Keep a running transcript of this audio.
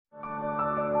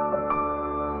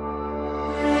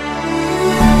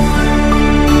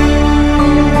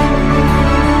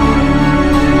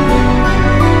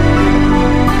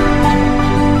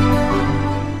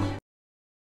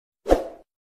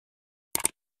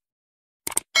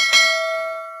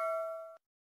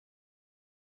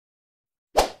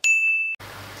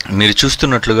మీరు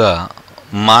చూస్తున్నట్లుగా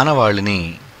మానవాళిని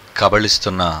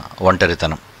కబళిస్తున్న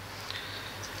ఒంటరితనం.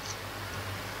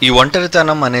 ఈ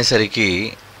ఒంటరితనం అనేసరికి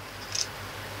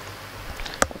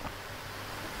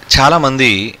చాలామంది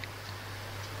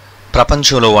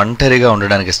ప్రపంచంలో ఒంటరిగా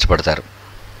ఉండడానికి ఇష్టపడతారు.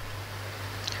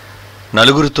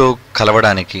 నలుగురితో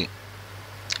కలవడానికి,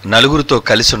 నలుగురితో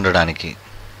కలిసి ఉండడానికి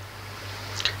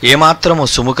ఏమాత్రమో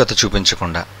సుముఖత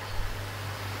చూపించకుండా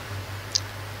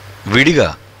విడిగా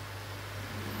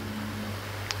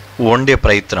ఉండే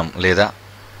ప్రయత్నం లేదా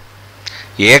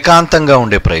ఏకాంతంగా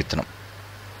ఉండే ప్రయత్నం,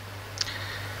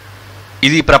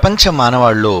 ఇది ప్రపంచ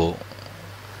మానవాళ్ళలో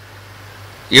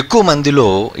ఎక్కువ మందిలో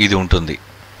ఇది ఉంటుంది.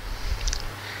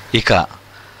 ఇక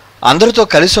అందరితో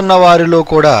కలిసి ఉన్న వారిలో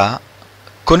కూడా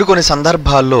కొన్ని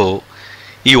సందర్భాల్లో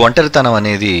ఈ ఒంటరితనం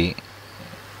అనేది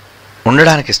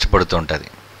ఉండడానికి ఇష్టపడుతూ ఉంటుంది.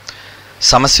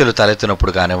 సమస్యలు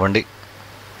తలెత్తినప్పుడు కానివ్వండి,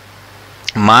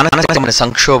 మానసికమైన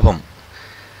సంక్షోభం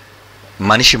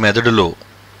మనిషి మెదడులో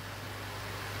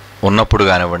ఉన్నప్పుడు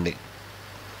కానివ్వండి,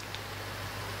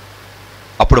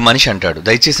 అప్పుడు మనిషి అంటాడు,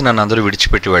 దయచేసి నన్ను అందరూ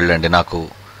విడిచిపెట్టి వెళ్ళండి, నాకు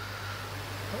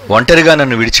ఒంటరిగా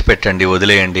నన్ను విడిచిపెట్టండి,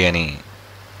 వదిలేయండి అని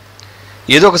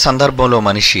ఏదో ఒక సందర్భంలో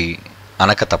మనిషి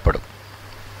అనక తప్పడు.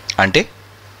 అంటే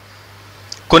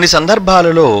కొన్ని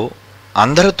సందర్భాలలో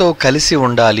అందరితో కలిసి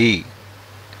ఉండాలి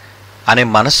అనే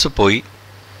మనస్సు పోయి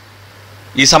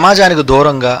ఈ సమాజానికి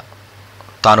దూరంగా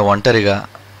తాను ఒంటరిగా,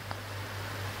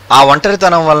 ఆ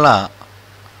ఒంటరితనం వలన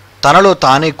తనలో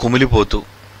తానే కుమిలిపోతూ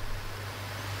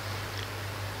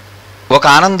ఒక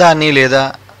ఆనందాన్ని లేదా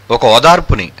ఒక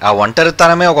ఓదార్పుని, ఆ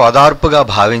ఒంటరితనమే ఒక ఓదార్పుగా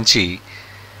భావించి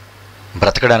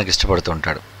బ్రతకడానికి ఇష్టపడుతూ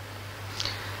ఉంటాడు.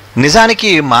 నిజానికి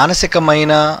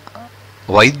మానసికమైన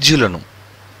వైద్యులను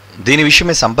దీని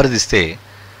విషయమే సంప్రదిస్తే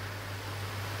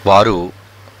వారు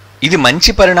ఇది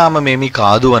మంచి పరిణామం ఏమీ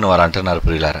కాదు అని వారు అంటున్నారు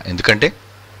ప్రియులారా. ఎందుకంటే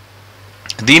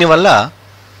దీనివల్ల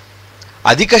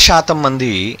అధిక శాతం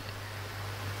మంది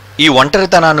ఈ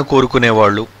ఒంటరితనాన్ని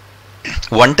కోరుకునేవాళ్ళు,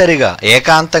 ఒంటరిగా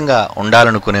ఏకాంతంగా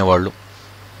ఉండాలనుకునేవాళ్ళు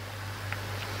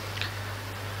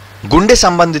గుండె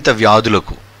సంబంధిత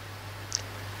వ్యాధులకు,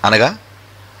 అనగా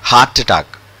హార్ట్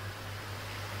అటాక్,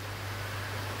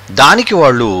 దానికి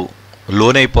వాళ్ళు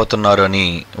లోనైపోతున్నారు అని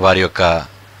వారి యొక్క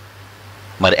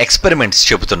ఎక్స్పెరిమెంట్స్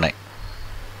చెబుతున్నాయి.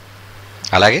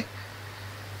 అలాగే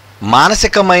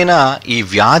మానసికమైన ఈ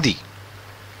వ్యాధి,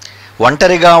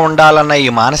 ఒంటరిగా ఉండాలన్న ఈ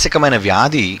మానసికమైన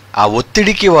వ్యాధి, ఆ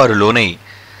ఒత్తిడికి వారు లోనై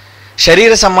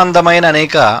శరీర సంబంధమైన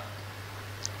అనేక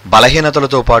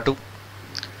బలహీనతలతో పాటు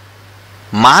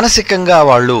మానసికంగా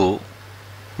వాళ్ళు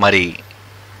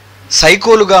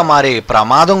సైకోలుగా మారే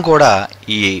ప్రమాదం కూడా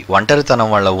ఈ ఒంటరితనం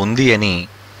వల్ల ఉంది అని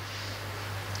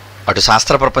అటు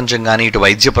శాస్త్ర ప్రపంచం కానీ ఇటు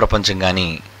వైద్య ప్రపంచం కానీ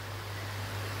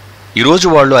ఈరోజు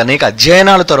వాళ్ళు అనేక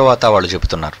అధ్యయనాల తరువాత వాళ్ళు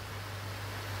చెబుతున్నారు.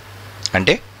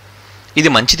 అంటే ఇది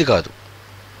మంచిది కాదు.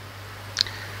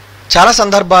 చాలా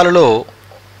సందర్భాలలో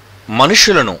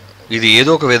మనుషులను ఇది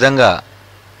ఏదో ఒక విధంగా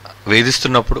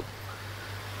వేధిస్తున్నప్పుడు,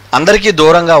 అందరికీ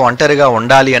దూరంగా ఒంటరిగా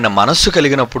ఉండాలి అన్న మనస్సు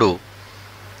కలిగినప్పుడు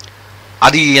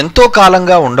అది ఎంతో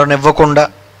కాలంగా ఉండనివ్వకుండా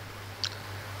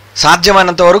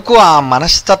సాధ్యమైనంత వరకు ఆ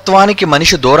మనస్తత్వానికి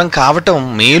మనిషి దూరం కావటం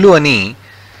మేలు అని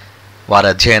వారి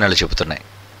అధ్యయనాలు చెబుతున్నాయి.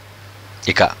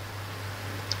 ఇక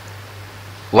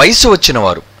వయసు వచ్చిన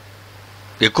వారు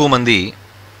ఎక్కువ మంది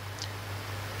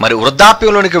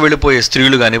వృద్ధాప్యంలోనికి వెళ్ళిపోయే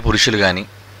స్త్రీలు కానీ పురుషులు కానీ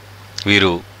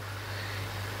వీరు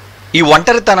ఈ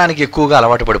ఒంటరితనానికి ఎక్కువగా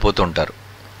అలవాటు పడిపోతూ ఉంటారు.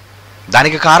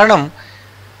 దానికి కారణం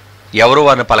ఎవరు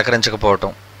వారిని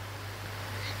పలకరించకపోవటం,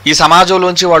 ఈ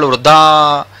సమాజంలోంచి వాళ్ళు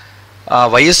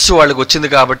వయస్సు వాళ్ళకి వచ్చింది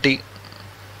కాబట్టి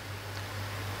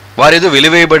వారేదో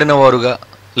వెలివేయబడిన వారుగా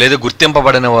లేదా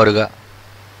గుర్తింపబడిన వారుగా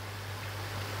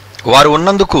వారు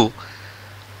ఉన్నందుకు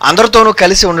అందరితోనూ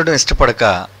కలిసి ఉండడం ఇష్టపడక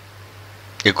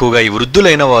ఎక్కువగా ఈ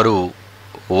వృద్ధులైన వారు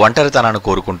ఒంటరితనాన్ని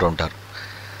కోరుకుంటూ ఉంటారు.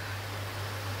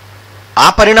 ఆ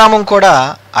పరిణామం కూడా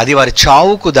అది వారి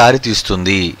చావుకు దారి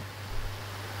తీస్తుంది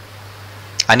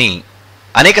అని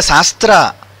అనేక శాస్త్ర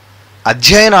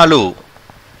అధ్యయనాలు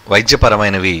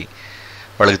వైద్యపరమైనవి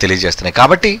వాళ్ళకి తెలియజేస్తున్నాయి.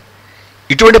 కాబట్టి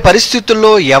ఇటువంటి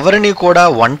పరిస్థితుల్లో ఎవరిని కూడా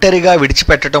ఒంటరిగా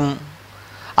విడిచిపెట్టడం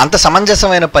అంత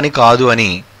సమంజసమైన పని కాదు అని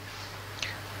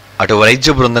అటు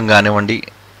వైద్య బృందం కానివ్వండి,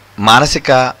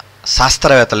 మానసిక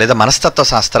శాస్త్రవేత్తలు లేదా మనస్తత్వ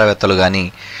శాస్త్రవేత్తలు కానీ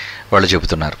వాళ్ళు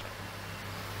చెబుతున్నారు.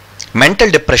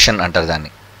 మెంటల్ డిప్రెషన్ అంటారు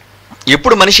దాన్ని.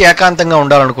 ఎప్పుడు మనిషి ఏకాంతంగా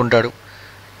ఉండాలనుకుంటాడు,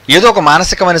 ఏదో ఒక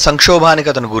మానసికమైన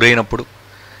సంక్షోభానికి అతను గురైనప్పుడు,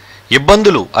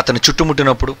 ఇబ్బందులు అతను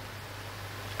చుట్టుముట్టినప్పుడు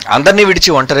అందరినీ విడిచి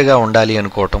ఒంటరిగా ఉండాలి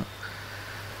అనుకోవటం.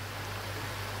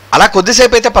 అలా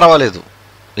కొద్దిసేపు అయితే పర్వాలేదు,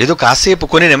 ఏదో కాసేపు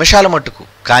కొన్ని నిమిషాల మట్టుకు.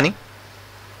 కానీ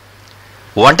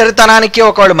ఒంటరితనానికి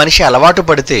ఒకవేళ మనిషి అలవాటు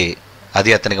పడితే అది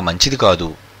అతనికి మంచిది కాదు.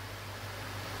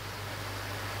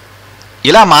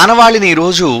 ఇలా మానవాళిని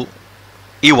ఈరోజు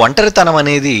ఈ ఒంటరితనం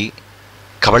అనేది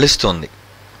కబళిస్తోంది.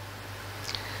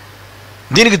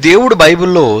 దీనికి దేవుడు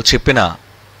బైబిల్లో చెప్పిన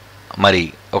మరి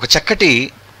ఒక చక్కటి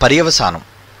పర్యవసానం.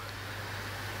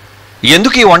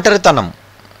 ఎందుకు ఈ ఒంటరితనం,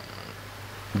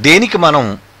 దేనికి మనం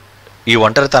ఈ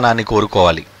ఒంటరితనాన్ని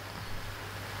కోరుకోవాలి,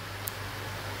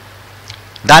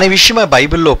 దాని విషయమై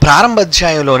బైబిల్లో ప్రారంభ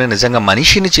అధ్యాయంలోనే నిజంగా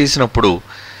మనిషిని చేసినప్పుడు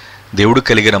దేవుడు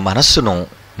కలిగిన మనస్సును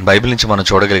బైబిల్ నుంచి మనం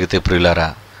చూడగలిగితే ప్రియులారా,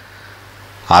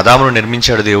 ఆదామును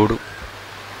నిర్మించాడు దేవుడు,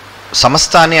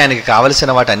 సమస్తాన్ని ఆయనకి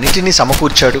కావలసిన వాటన్నిటినీ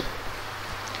సమకూర్చాడు.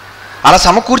 అలా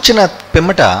సమకూర్చిన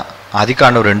పిమ్మట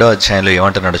ఆదికాండం 2వ అధ్యాయంలో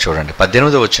ఏమంటున్నాడో చూడండి,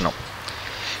 18వ వచనం.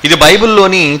 ఇది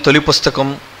బైబిల్లోని తొలి పుస్తకం,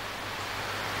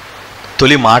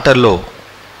 తొలి మాటల్లో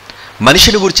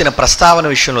మనిషిని గురించిన ప్రస్తావన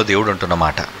విషయంలో దేవుడు అంటున్న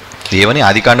మాట ఏమని?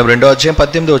 ఆదికాండం 2వ అధ్యాయం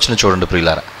 18వ వచనం చూడండి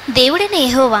ప్రియులారా.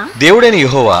 దేవుడైన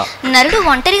యెహోవా నరుడు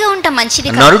ఒంటరిగా ఉంట మంచిది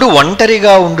కాదు. నరుడు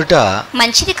ఒంటరిగా ఉండుట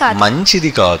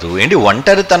మంచిది కాదు. ఏంటి,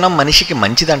 ఒంటరితనం మనిషికి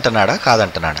మంచిది అంటున్నాడా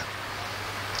కాదంటున్నాడా?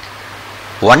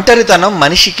 ఒంటరితనం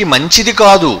మనిషికి మంచిది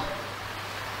కాదు.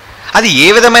 అది ఏ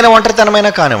విధమైన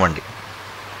ఒంటరితనమైనా కానివ్వండి,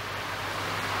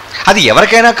 అది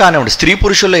ఎవరికైనా కానివ్వండి, స్త్రీ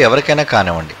పురుషుల్లో ఎవరికైనా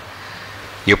కానివ్వండి,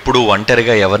 ఎప్పుడూ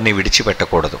ఒంటరిగా ఎవరిని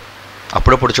విడిచిపెట్టకూడదు.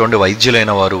 అప్పుడప్పుడు చూడండి,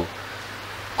 వైద్యులైన వారు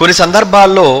కొన్ని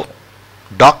సందర్భాల్లో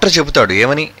డాక్టర్ చెబుతాడు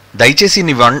ఏమని, దయచేసి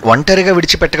నీ ఒంటరిగా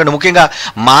విడిచిపెట్టకండి. ముఖ్యంగా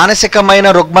మానసికమైన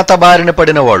రుగ్మత బారిన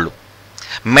పడిన వాళ్ళు,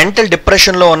 మెంటల్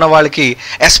డిప్రెషన్లో ఉన్న వాళ్ళకి,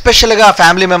 ఎస్పెషల్గా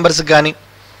ఫ్యామిలీ మెంబర్స్కి కానీ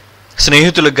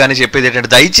స్నేహితులకు కానీ చెప్పేది ఏంటంటే,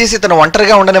 దయచేసి తను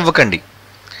ఒంటరిగా ఉండనివ్వకండి.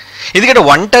 ఎందుకంటే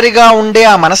ఒంటరిగా ఉండే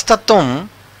ఆ మనస్తత్వం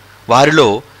వారిలో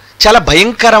చాలా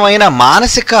భయంకరమైన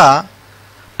మానసిక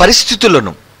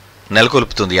పరిస్థితులను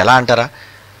నెలకొల్పుతుంది. ఎలా అంటారా,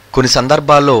 కొన్ని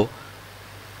సందర్భాల్లో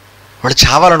వాళ్ళు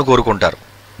చావాలని కోరుకుంటారు.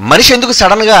 మనిషి ఎందుకు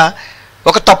సడన్గా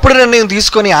ఒక తప్పుడు నిర్ణయం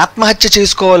తీసుకొని ఆత్మహత్య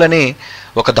చేసుకోవాలని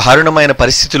ఒక దారుణమైన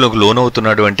పరిస్థితులకు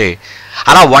లోనవుతున్నాడు అంటే,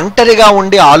 అలా ఒంటరిగా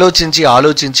ఉండి ఆలోచించి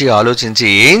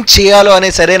ఏం చేయాలో అనే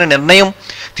సరైన నిర్ణయం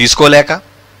తీసుకోలేక,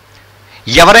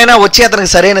 ఎవరైనా వచ్చి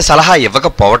అతనికి సరైన సలహా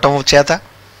ఇవ్వకపోవటం చేత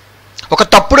ఒక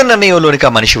తప్పుడు నిర్ణయంలోనికి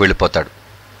ఆ మనిషి వెళ్ళిపోతాడు.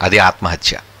 అది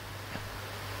ఆత్మహత్య.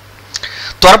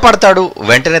 త్వరపడతాడు,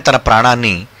 వెంటనే తన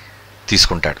ప్రాణాన్ని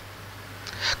తీసుకుంటాడు.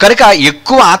 కనుక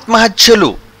ఎక్కువ ఆత్మహత్యలు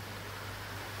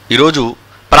ఈరోజు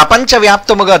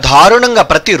ప్రపంచవ్యాప్తముగా దారుణంగా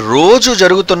ప్రతిరోజు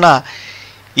జరుగుతున్న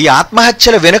ఈ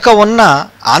ఆత్మహత్యల వెనుక ఉన్న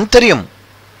ఆంతర్యం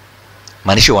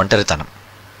మనిషి ఒంటరితనం.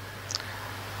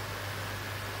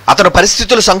 అతను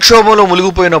పరిస్థితులు సంక్షోభంలో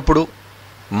మునిగిపోయినప్పుడు,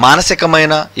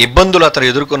 మానసికమైన ఇబ్బందులు అతను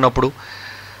ఎదుర్కొన్నప్పుడు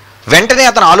వెంటనే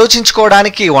అతను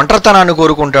ఆలోచించుకోవడానికి ఒంటరితనాన్ని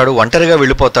కోరుకుంటాడు, ఒంటరిగా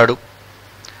వెళ్ళిపోతాడు.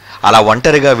 అలా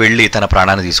ఒంటరిగా వెళ్ళి తన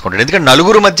ప్రాణాన్ని తీసుకుంటాడు. ఎందుకంటే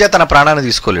నలుగురు మధ్య తన ప్రాణాన్ని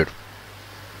తీసుకోలేడు.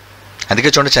 అందుకే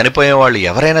చూడండి, చనిపోయే వాళ్ళు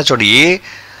ఎవరైనా చూడండి, ఏ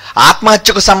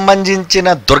ఆత్మహత్యకు సంబంధించిన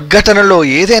దుర్ఘటనలో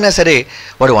ఏదైనా సరే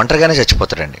వాడు ఒంటరిగానే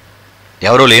చచ్చిపోతాడండి,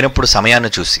 ఎవరో లేనప్పుడు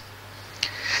సమయాన్ని చూసి.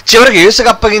 చివరికి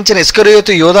యేసుకు అప్పగించిన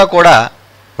ఇస్కరియోతు యోధా కూడా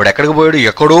వాడు ఎక్కడికి పోయాడు,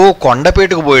 ఎక్కడో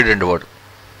కొండపేటకు పోయాడండి వాడు.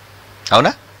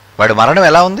 అవునా? వాడి మరణం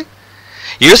ఎలా ఉంది?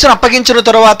 యేసును అప్పగించిన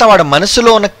తర్వాత వాడి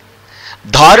మనసులో ఉన్న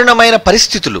దారుణమైన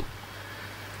పరిస్థితులు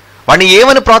వాడిని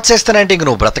ఏమని ప్రోత్సహిస్తానంటే, ఇంక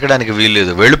నువ్వు బ్రతకడానికి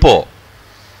వీల్లేదు, వెళ్ళిపో.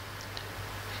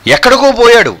 ఎక్కడికో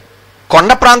పోయాడు,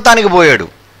 కొండ ప్రాంతానికి పోయాడు,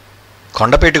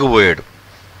 కొండపేటకు పోయాడు.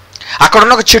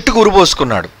 అక్కడున్న ఒక చెట్టుకు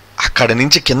ఉరిపోసుకున్నాడు, అక్కడి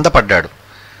నుంచి కింద పడ్డాడు,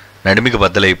 నడిమికి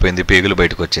బద్దలైపోయింది, పేగులు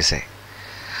బయటకు వచ్చేసాయి.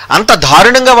 అంత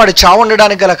దారుణంగా వాడు చావు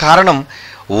ఉండడానికి గల కారణం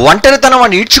ఒంటరితనం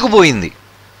వాడిని ఈడ్చుకుపోయింది.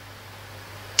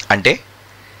 అంటే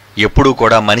ఎప్పుడూ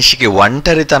కూడా మనిషికి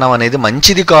ఒంటరితనం అనేది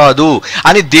మంచిది కాదు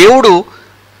అని దేవుడు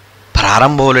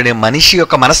ప్రారంభంలోనే మనిషి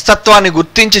యొక్క మనస్తత్వాన్ని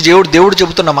గుర్తించి దేవుడు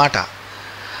చెబుతున్న మాట.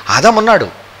 ఆదామున్నాడు,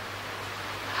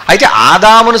 అయితే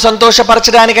ఆదామును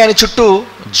సంతోషపరచడానికి ఆయన చుట్టూ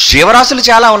జీవరాశులు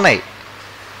చాలా ఉన్నాయి.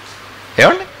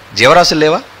 ఏమండి, జీవరాశులు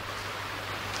లేవా?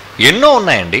 ఎన్నో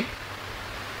ఉన్నాయండి.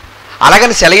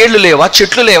 అలాగని సెలయేళ్ళు లేవా,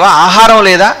 చెట్లు లేవా, ఆహారం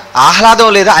లేదా,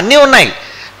 ఆహ్లాదం లేదా, అన్నీ ఉన్నాయి.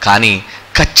 కానీ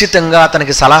ఖచ్చితంగా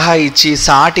అతనికి సలహా ఇచ్చి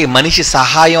సాటి మనిషి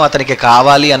సహాయం అతనికి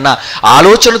కావాలి అన్న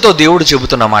ఆలోచనతో దేవుడు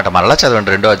చెబుతున్న మాట. మరలా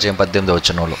చదవండి 2వ అధ్యాయం 18వ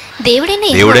వచనంలో,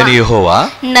 దేవుడైన యెహోవా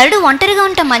నరుడు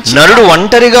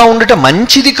ఒంటరిగా ఉండుట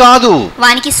మంచిది కాదు,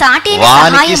 వానికి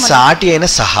సాటి అయిన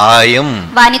సహాయం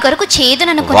వాని కొరకు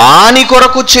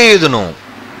చేయుదును.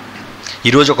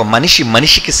 ఈరోజు ఒక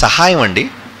మనిషికి సహాయం అండి,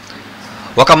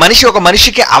 ఒక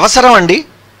మనిషికి అవసరం అండి.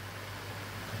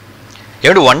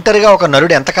 ఏడు ఒంటరిగా ఒక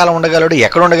నరుడు ఎంతకాలం ఉండగలడు,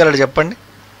 ఎక్కడ ఉండగలడు చెప్పండి?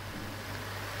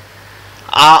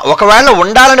 ఒకవేళ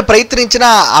ఉండాలని ప్రయత్నించిన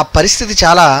ఆ పరిస్థితి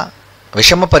చాలా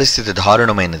విషమ పరిస్థితి,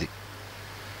 దారుణమైనది.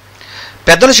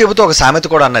 పెద్దలు చెబుతూ ఒక సామెత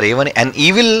కూడా అన్నారు ఏమని, అన్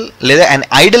ఈవిల్ లేదా an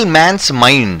idol man's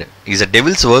mind is a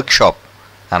devils work shop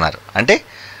అన్నారు. అంటే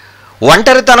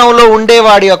ఒంటరితనంలో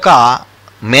ఉండేవాడి యొక్క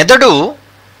మెదడు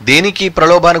దేనికి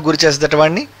ప్రలోభానికి గురి చేసేదట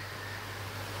వాడిని?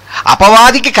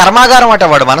 అపవాదికి కర్మాగారం అట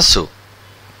వాడు మనస్సు.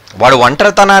 వాడు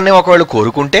ఒంటరితనాన్ని ఒకవేళ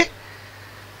కోరుకుంటే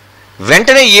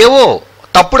వెంటనే ఏవో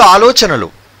తప్పుడు ఆలోచనలు,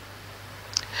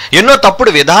 ఎన్నో తప్పుడు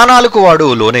విధానాలకు వాడు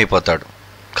లోనైపోతాడు.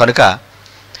 కనుక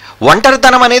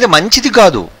ఒంటరితనం అనేది మంచిది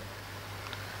కాదు.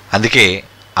 అందుకే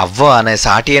అవ్వ అనే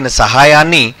సాటి అయిన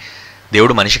సహాయాన్ని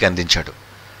దేవుడు మనిషికి అందించాడు.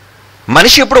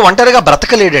 మనిషి ఎప్పుడు ఒంటరిగా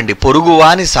బ్రతకలేడండి,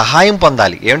 పొరుగువాని సహాయం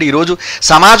పొందాలి. ఏమంటే ఈరోజు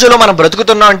సమాజంలో మనం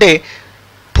బ్రతుకుతున్నాం అంటే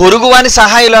పొరుగువాని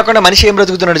సహాయం లేకుండా మనిషి ఏం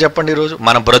బ్రతుకుతున్నాడు చెప్పండి? ఈరోజు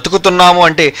మనం బ్రతుకుతున్నాము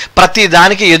అంటే ప్రతి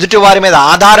దానికి ఎదుటి వారి మీద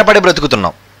ఆధారపడి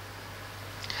బ్రతుకుతున్నాం.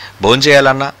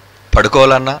 భోంచేయాలన్నా,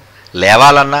 పడుకోవాలన్నా,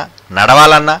 లేవాలన్నా,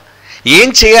 నడవాలన్నా, ఏం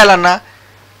చేయాలన్నా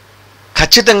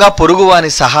ఖచ్చితంగా పొరుగువాని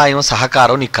సహాయం,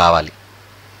 సహకారం నీకు కావాలి.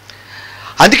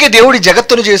 అందుకే దేవుడు ఈ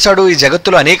జగత్తును చేశాడు. ఈ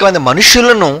జగత్తులో అనేక మంది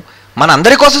మనుషులను మన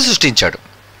అందరి కోసం సృష్టించాడు.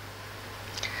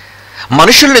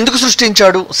 మనుషులను ఎందుకు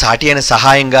సృష్టించాడు? సాటి అయిన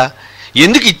సహాయంగా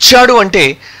ఎందుకు ఇచ్చాడు అంటే,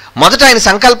 మొదట ఆయన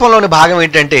సంకల్పంలోని భాగం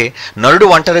ఏంటంటే, నరుడు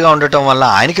ఒంటరిగా ఉండటం వల్ల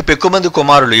ఆయనకి ఎక్కువ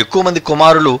మంది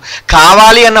కుమారులు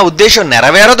కావాలి అన్న ఉద్దేశం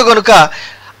నెరవేరదు. కనుక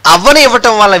అవ్వని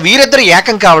ఇవ్వటం వల్ల, వీరిద్దరు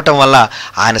ఏకం కావటం వల్ల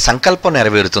ఆయన సంకల్పం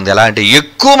నెరవేరుతుంది. ఎలా అంటే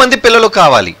ఎక్కువ మంది పిల్లలు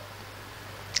కావాలి,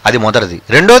 అది మొదటిది.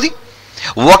 రెండోది,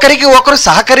 ఒకరికి ఒకరు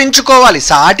సహకరించుకోవాలి,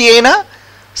 సాటి అయిన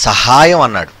సహాయం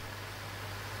అన్నాడు.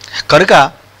 కనుక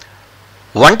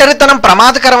ఒంటరితనం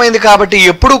ప్రమాదకరమైంది. కాబట్టి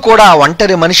ఎప్పుడూ కూడా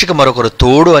ఒంటరి మనిషికి మరొకరు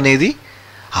తోడు అనేది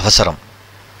అవసరం.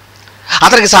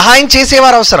 అతనికి సహాయం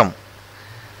చేసేవారు అవసరం.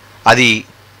 అది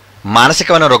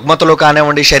మానసికమైన రుగ్మతలు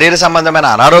కానివ్వండి, శరీర సంబంధమైన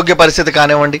అనారోగ్య పరిస్థితి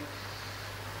కానివ్వండి,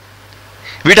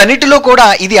 వీటన్నిటిలో కూడా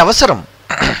ఇది అవసరం.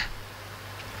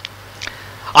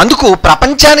 అందుకు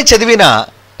ప్రపంచాన్ని చదివిన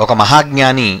ఒక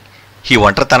మహాజ్ఞాని ఈ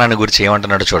ఒంటరితనాన్ని గురించి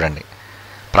ఏమంటున్నాడో చూడండి.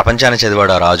 ప్రపంచాన్ని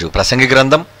చదివాడు ఆ రాజు. ప్రసంగి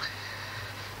గ్రంథం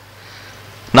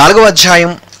 4వ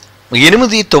అధ్యాయం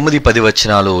 8, 9, 10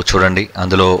 వచనాలు చూడండి.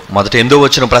 అందులో మొదట 8వ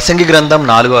వచనం, ప్రసంగి గ్రంథం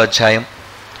 4వ అధ్యాయం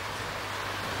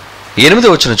 8వ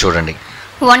వచనం చూడండి.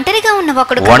 ఒంటరిగా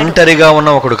ఉన్న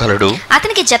ఒకడు కలడు,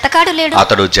 అతనికి జతగాడు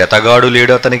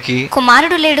లేడు, అతనికి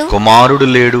కుమారుడు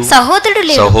లేడు,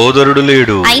 సహోదరుడు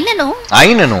లేడు.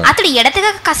 అయినను అతడు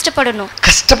ఎడతెగక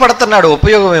కష్టపడుతున్నాడు.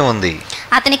 ఉపయోగం ఏముంది?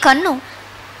 అతని కన్ను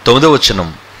 9వ వచనం,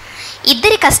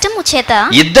 ఇద్దరి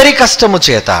కష్టము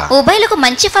చేత ఉభయులకు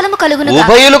మంచి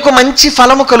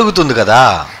ఫలము కలుగుతుంది కదా.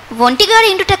 ఒంటిగా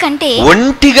ఉండుట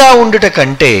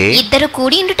కంటే ఇద్దరు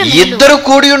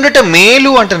కూడి ఉండుట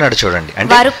మేలు అంటున్నాడు. చూడండి,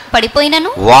 అంటే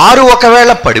వారు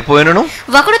ఒకవేళ పడిపోయినను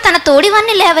ఒకడు తన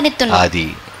తోడివాన్ని లేవనెత్తును, అది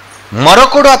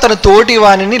మరొకడు అతని తోటి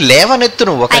వానిని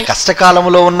లేవనెత్తును. ఒక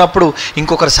కష్టకాలంలో ఉన్నప్పుడు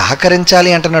ఇంకొకరు సహకరించాలి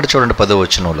అంటున్నాడు. చూడండి 10వ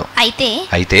వచనంలో, అయితే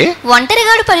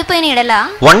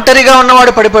ఒంటరిగా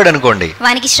ఉన్నవాడు పడిపోయాడు అనుకోండి,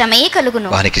 వానికి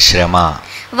శ్రమ,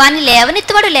 వానిని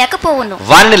లేవనెత్తువాడు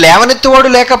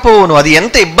లేకపోవును. అది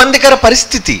ఎంత ఇబ్బందికర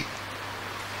పరిస్థితి.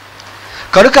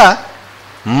 కనుక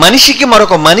మనిషికి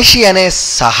మరొక మనిషి అనే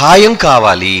సహాయం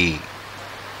కావాలి.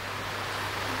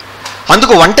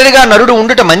 అందుకు ఒంటరిగా నరుడు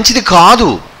ఉండుట మంచిది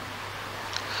కాదు.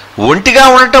 ఒంటిగా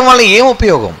ఉండటం వల్ల ఏం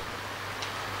ఉపయోగం?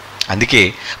 అందుకే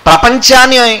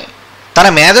ప్రపంచాన్ని తన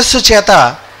మేధస్సు చేత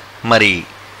మరి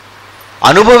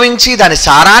అనుభవించి దాని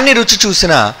సారాన్ని రుచి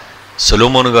చూసిన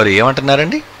సొలొమోను గారు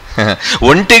ఏమంటున్నారండి?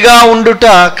 ఒంటిగా ఉండుట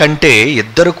కంటే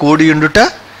ఇద్దరు కూడి ఉండుట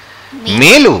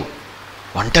మేలు.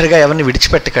 ఒంటరిగా ఎవరిని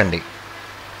విడిచిపెట్టకండి.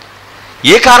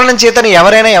 ఏ కారణం చేతని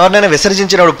ఎవరినైనా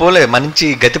విసర్జించినప్పుడు పోలే, మంచి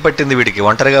గతి పట్టింది వీడికి,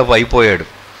 ఒంటరిగా అయిపోయాడు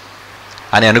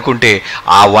అని అనుకుంటే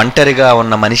ఆ ఒంటరిగా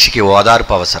ఉన్న మనిషికి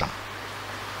ఓదార్పు అవసరం.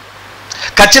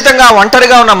 ఖచ్చితంగా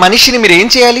ఒంటరిగా ఉన్న మనిషిని మీరు ఏం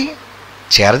చేయాలి?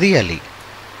 చేరదీయాలి,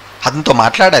 అతనితో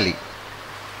మాట్లాడాలి,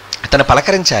 అతను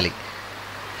పలకరించాలి.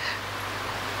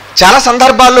 చాలా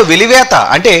సందర్భాల్లో వెలివేత,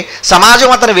 అంటే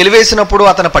సమాజం అతను వెలివేసినప్పుడు,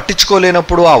 అతను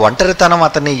పట్టించుకోలేనప్పుడు ఆ ఒంటరితనం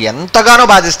అతన్ని ఎంతగానో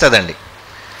బాధిస్తుందండి.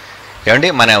 ఏమండి,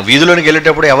 మన వీధిలోనికి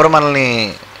వెళ్ళేటప్పుడు ఎవరు మనల్ని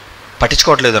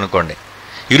పట్టించుకోవట్లేదు అనుకోండి,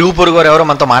 ఇరుగు పొరుగు వారు ఎవరో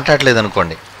మనతో మాట్లాడలేదు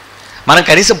అనుకోండి, మనం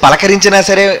కనీసం పలకరించినా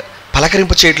సరే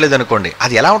పలకరింపు చేయట్లేదు అనుకోండి,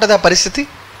 అది ఎలా ఉంటుంది ఆ పరిస్థితి?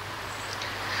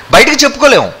 బయటకు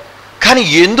చెప్పుకోలేము, కానీ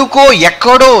ఎందుకో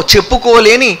ఎక్కడో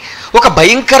చెప్పుకోలేని ఒక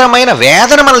భయంకరమైన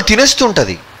వేదన మనల్ని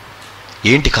తినేస్తుంటుంది.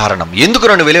 ఏంటి కారణం? ఎందుకు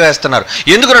నన్ను వెలివేస్తున్నారు?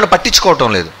 ఎందుకు నన్ను పట్టించుకోవటం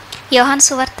లేదు? యోహాను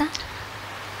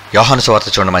సువార్త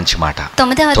చూడండి, మంచి మాట.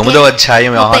 9వ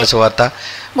అధ్యాయం యోహాను సువార్త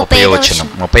 35వ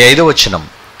వచనం.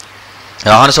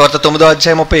 యోహాను సువార్త 9వ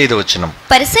అధ్యాయం 35వ వచనం.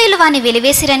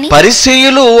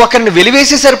 పరిసయ్యులు ఒకరిని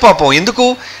వెలివేసేశారు పాపం. ఎందుకు?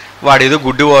 వాడేదో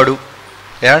గుడ్డివాడు,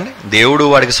 ఏమండి, దేవుడు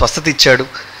వాడికి స్వస్థత ఇచ్చాడు,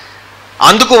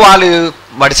 అందుకు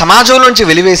వాడి సమాజంలోంచి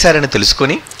వెలివేశారని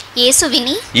తెలుసుకొని యేసు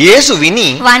విని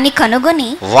వానిని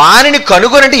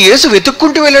కనుగొని అంటే యేసు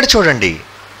వెతుక్కుంటూ వెళ్ళాడు. చూడండి,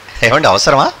 ఏమండి,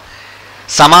 అవసరమా?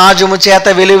 సమాజము చేత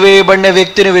వెలివేయబడిన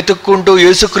వ్యక్తిని వెతుక్కుంటూ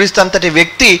యేసుక్రీస్తు అంతటి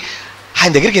వ్యక్తి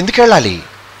ఆయన దగ్గరికి ఎందుకు వెళ్ళాలి?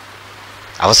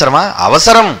 అవసరమా?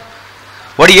 అవసరం.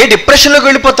 వాడు ఏ డిప్రెషన్లోకి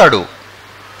వెళ్ళిపోతాడు.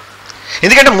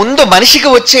 ఎందుకంటే ముందు మనిషికి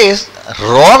వచ్చే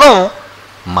రోగం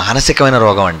మానసికమైన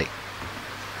రోగం అండి.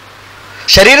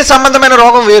 శరీర సంబంధమైన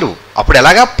రోగం వేరు. అప్పుడు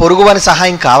ఎలాగా పొరుగువాని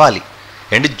సహాయం కావాలి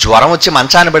ఏంటి? జ్వరం వచ్చి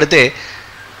మంచాన్ని పెడితే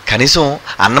కనీసం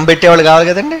అన్నం పెట్టేవాళ్ళు కావాలి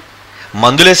కదండి,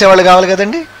 మందులు వేసేవాళ్ళు కావాలి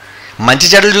కదండి, మంచి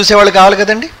చెడ్డలు చూసేవాళ్ళు కావాలి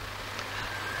కదండి.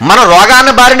 మన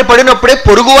రోగాన్ని బారిన పడినప్పుడే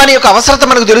పొరుగువాని యొక్క అవసరత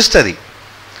మనకు తెలుస్తుంది.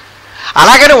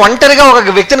 అలాగని ఒంటరిగా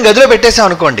ఒక వ్యక్తిని గదిలో పెట్టేసాం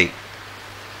అనుకోండి,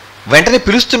 వెంటనే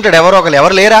పిలుస్తుంటాడు ఎవరో ఒకరు.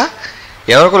 ఎవరు లేరా?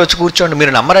 ఎవరో ఒకరు వచ్చి కూర్చోండి.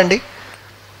 మీరు నమ్మరండి,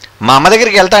 మా అమ్మ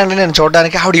దగ్గరికి వెళ్తానండి నేను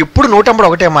చూడడానికి. ఆవిడ ఎప్పుడు నూటంబడి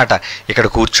ఒకటే మాట, ఇక్కడ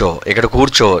కూర్చో, ఇక్కడ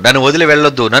కూర్చో, నన్ను వదిలి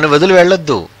వెళ్ళొద్దు, నన్ను వదిలి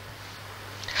వెళ్ళొద్దు.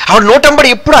 ఆవిడ నూటంబడి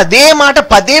ఎప్పుడు అదే మాట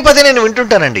పదే పదే నేను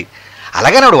వింటుంటానండి.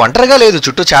 అలాగని ఆవిడ ఒంటరిగా లేదు,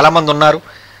 చుట్టూ చాలామంది ఉన్నారు.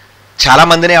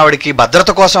 చాలామందిని ఆవిడకి భద్రత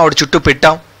కోసం ఆవిడ చుట్టూ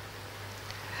పెట్టాం.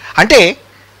 అంటే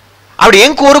ఆవిడ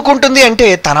ఏం కోరుకుంటుంది అంటే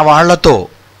తన వాళ్లతో,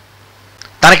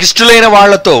 తనకిష్టులైన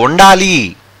వాళ్లతో ఉండాలి.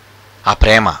 ఆ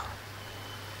ప్రేమ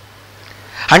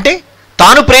అంటే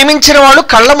తాను ప్రేమించిన వాళ్ళు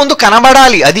కళ్ళ ముందు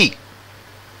కనబడాలి. అది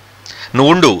నువ్వు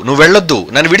ఉండు, నువ్వు వెళ్ళొద్దు,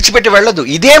 నన్ను విడిచిపెట్టి వెళ్ళొద్దు,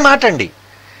 ఇదే మాట అండి.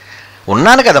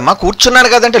 ఉన్నాను కదమ్మా, కూర్చున్నాను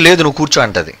కదంటే లేదు నువ్వు కూర్చో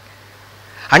అంటది.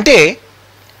 అంటే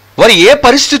వారు ఏ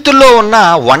పరిస్థితుల్లో ఉన్నా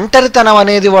ఒంటరితనం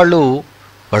అనేది వాళ్ళు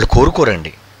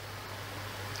కోరుకోరండి.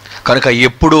 కనుక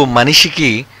ఎప్పుడు మనిషికి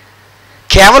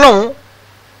కేవలం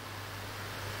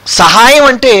సహాయం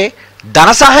అంటే ధన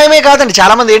సహాయమే కాదండి.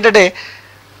 చాలామంది ఏంటంటే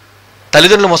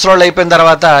తల్లిదండ్రులు ముసలోళ్ళు అయిపోయిన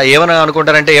తర్వాత ఏమని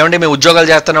అనుకుంటారంటే, ఏమండి మేము ఉద్యోగాలు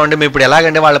చేస్తున్నామండి, మేము ఇప్పుడు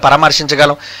ఎలాగండి వాళ్ళు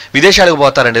పరామర్శించగలం? విదేశాలకు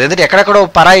పోతారండి, ఎందుకంటే ఎక్కడెక్కడో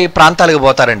పరాయి ప్రాంతాలకు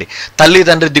పోతారండి. తల్లి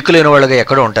తండ్రి దిక్కులేని వాళ్ళుగా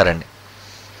ఎక్కడో ఉంటారండి.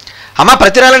 అమ్మ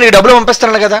ప్రతి నెల నీకు డబ్బులు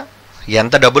పంపిస్తున్నాను కదా.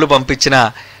 ఎంత డబ్బులు పంపించినా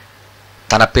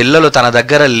తన పిల్లలు తన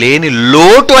దగ్గర లేని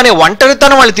లోటు అనే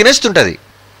ఒంటరితనం వాళ్ళు తినేస్తుంటుంది.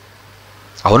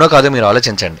 అవునో కాదో మీరు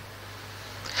ఆలోచించండి.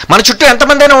 మన చుట్టూ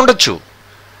ఎంతమంది అయినా ఉండొచ్చు,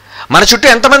 మన చుట్టూ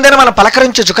ఎంతమంది అయినా మనం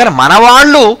పలకరించవచ్చు, కానీ మన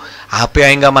వాళ్ళు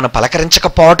ఆప్యాయంగా మనం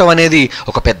పలకరించకపోవటం అనేది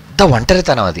ఒక పెద్ద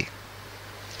ఒంటరితనం. అది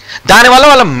దానివల్ల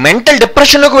వాళ్ళ మెంటల్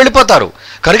డిప్రెషన్లోకి వెళ్ళిపోతారు.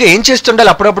 కనుక ఏం చేస్తుండాలి?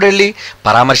 అప్పుడప్పుడు వెళ్ళి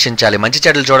పరామర్శించాలి, మంచి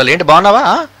చెడ్డలు చూడాలి. ఏంటి బాగున్నావా,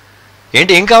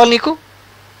 ఏంటి ఏం కావాలి నీకు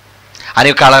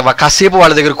అని కాసేపు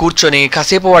వాళ్ళ దగ్గర కూర్చొని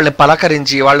కాసేపు వాళ్ళని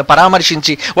పలకరించి వాళ్ళని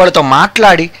పరామర్శించి వాళ్ళతో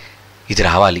మాట్లాడి ఇది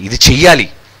రావాలి, ఇది చెయ్యాలి.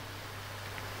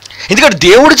 ఎందుకంటే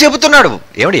దేవుడు చెబుతున్నాడు.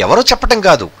 ఏమిటి ఎవరో చెప్పటం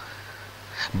కాదు.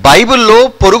 బైబిల్లో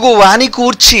పొరుగువాని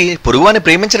కూర్చి, పొరుగువాని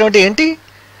ప్రేమించడం అంటే ఏంటి?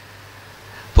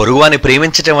 పొరుగువాని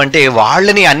ప్రేమించటం అంటే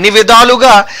వాళ్ళని అన్ని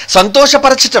విధాలుగా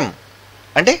సంతోషపరచటం.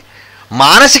 అంటే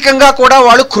మానసికంగా కూడా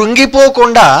వాళ్ళు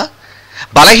కృంగిపోకుండా,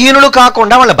 బలహీనులు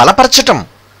కాకుండా వాళ్ళని బలపరచటం.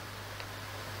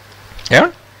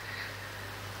 ఏమండి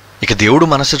ఇక దేవుడు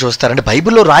మనస్సు చూస్తారంటే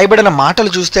బైబిల్లో రాయబడిన మాటలు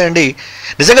చూస్తే అండి,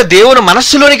 నిజంగా దేవుని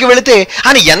మనస్సులోనికి వెళితే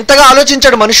ఆయన ఎంతగా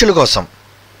ఆలోచించాడు మనుషుల కోసం.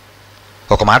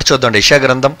 ఒక మాట చూద్దాం. యెషయా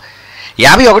గ్రంథం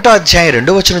 51వ అధ్యాయం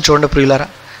 2వ వచనం చూడండి ప్రియులారా.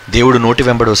 దేవుడు నోటి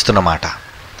వెంబడి వస్తున్న మాట.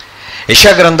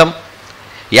 యెషయా గ్రంథం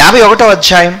 51వ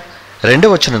అధ్యాయం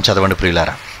 2వ వచనం చదవండి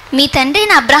ప్రియులారా. మీ తండ్రి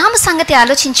అయిన అబ్రహాము సంగతి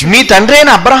ఆలోచించు. మీ తండ్రి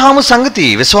అయిన అబ్రహాము సంగతి,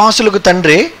 విశ్వాసులకు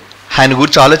తండ్రి, ఆయన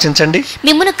గురించి ఆలోచించండి.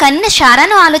 మిమ్మును కన్న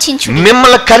శారాను ఆలోచించు.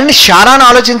 మిమ్మల్ని కన్ని శారాను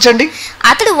ఆలోచించండి.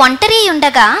 అతడు ఒంటరి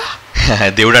ఉండగా,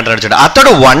 దేవుడు అంటాడు చూడండి,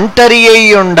 అతడు ఒంటరి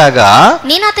అయి ఉండగా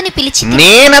నేను అతన్ని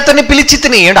పిలిచి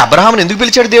తిని. ఏంటి అబ్రహాముని ఎందుకు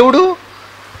పిలిచాడు దేవుడు?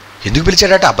 ఎందుకు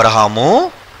పిలిచాడట అబ్రహాము?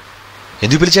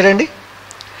 ఎందుకు పిలిచాడండి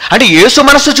అంటే యేసు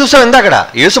మనస్సు చూసాం ఇందాకడ.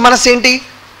 యేసు మనస్సు ఏంటి?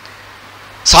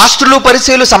 శాస్త్రులు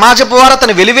పరిచయులు సమాజపు వారు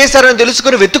అతను వెలివేశారని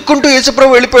తెలుసుకుని వెతుక్కుంటూ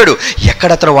యేసుప్రభు వెళ్ళిపోయాడు. ఎక్కడ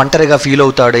అతను ఒంటరిగా ఫీల్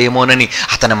అవుతాడేమోనని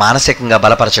అతను మానసికంగా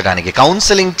బలపరచడానికి,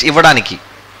 కౌన్సిలింగ్ ఇవ్వడానికి.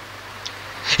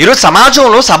 ఈరోజు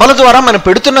సమాజంలో సభల ద్వారా మనం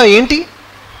పెడుతున్న ఏంటి?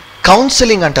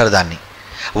 కౌన్సిలింగ్ అంటారు దాన్ని.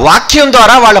 వాక్యం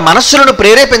ద్వారా వాళ్ళ మనస్సులను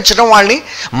ప్రేరేపించడం, వాళ్ళని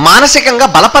మానసికంగా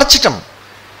బలపరచటం.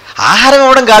 ఆహారం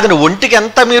ఇవ్వడం కాదు, ఒంటికి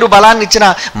ఎంత మీరు బలాన్ని ఇచ్చినా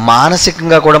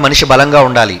మానసికంగా కూడా మనిషి బలంగా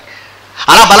ఉండాలి.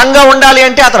 అలా బలంగా ఉండాలి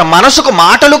అంటే అతని మనసుకు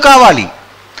మాటలు కావాలి,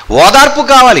 ఓదార్పు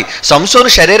కావాలి. సంసోను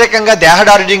శారీరకంగా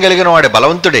దేహదారుఢ్యం కలిగిన వాడే,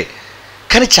 బలవంతుడే.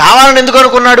 కానీ చావాలని ఎందుకు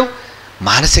అనుకున్నాడు?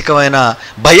 మానసికమైన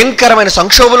భయంకరమైన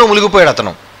సంక్షోభంలో మునిగిపోయాడు.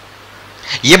 అతను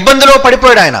ఇబ్బందిలో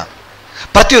పడిపోయాడు. ఆయన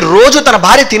ప్రతిరోజు తన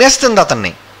భార్య తినేస్తుంది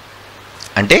అతన్ని.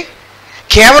 అంటే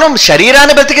కేవలం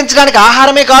శరీరాన్ని బ్రతికించడానికి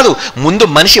ఆహారమే కాదు, ముందు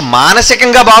మనిషి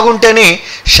మానసికంగా బాగుంటేనే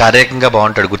శారీరకంగా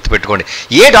బాగుంటాడు. గుర్తుపెట్టుకోండి.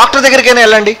 ఏ డాక్టర్ దగ్గరికైనా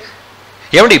వెళ్ళండి,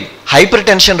 ఏమండి హైపర్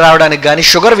టెన్షన్ రావడానికి కానీ,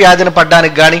 షుగర్ వ్యాధిని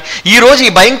పడ్డానికి కానీ, ఈరోజు ఈ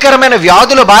భయంకరమైన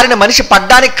వ్యాధుల బారిన మనిషి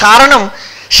పడ్డానికి కారణం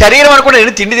శరీరం అనుకుంటే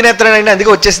నేను తిండి తినేస్తానండి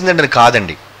అందుకే వచ్చేసిందండి అని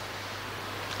కాదండి.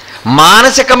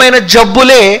 మానసికమైన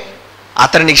జబ్బులే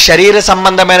అతనికి శరీర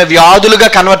సంబంధమైన వ్యాధులుగా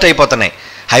కన్వర్ట్ అయిపోతున్నాయి.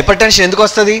 హైపర్ టెన్షన్ ఎందుకు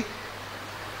వస్తుంది?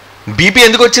 బీపీ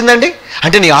ఎందుకు వచ్చిందండి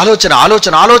అంటే నీ ఆలోచన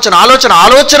ఆలోచన ఆలోచన ఆలోచన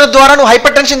ఆలోచన ద్వారా నువ్వు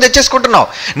హైపర్ టెన్షన్ తెచ్చేసుకుంటున్నావు.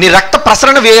 నీ రక్త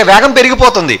ప్రసరణ వేగం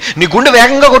పెరిగిపోతుంది, నీ గుండె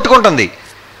వేగంగా కొట్టుకుంటుంది.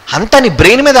 అంతా నీ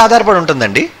బ్రెయిన్ మీద ఆధారపడి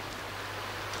ఉంటుందండి.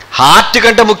 హార్ట్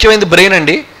కంటే ముఖ్యమైనది బ్రెయిన్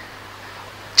అండి.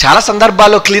 చాలా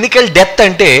సందర్భాల్లో క్లినికల్ డెత్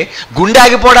అంటే గుండె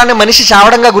ఆగిపోవడాన్ని మనిషి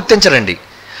చావడంగా గుర్తించరండి,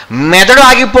 మెదడు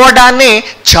ఆగిపోవడాన్ని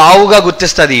చావుగా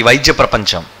గుర్తిస్తుంది ఈ వైద్య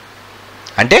ప్రపంచం.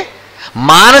 అంటే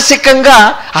మానసికంగా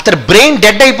అతని బ్రెయిన్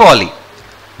డెడ్ అయిపోవాలి,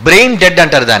 బ్రెయిన్ డెడ్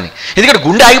అంటారు దాన్ని. ఎందుకంటే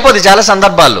గుండె ఆగిపోతుంది చాలా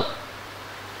సందర్భాల్లో,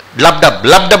 లబ్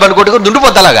డబ్ అని కొట్టుకుని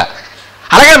దుండిపోద్ది.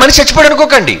 అలాగే మనిషి చచ్చిపోయాడు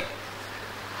అనుకోకండి.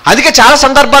 అందుకే చాలా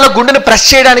సందర్భాల్లో గుండెని ప్రెస్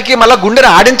చేయడానికి, మళ్ళీ గుండెని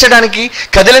ఆడించడానికి,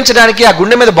 కదిలించడానికి ఆ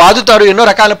గుండె మీద బాదుతారు, ఎన్నో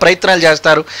రకాల ప్రయత్నాలు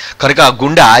చేస్తారు. కనుక ఆ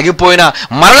గుండె ఆగిపోయినా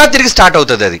మరలా తిరిగి స్టార్ట్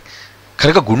అవుతుంది అది.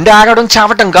 కనుక గుండె ఆగడం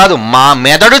చావటం కాదు, మా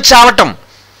మెదడు చావటం.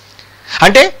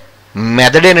 అంటే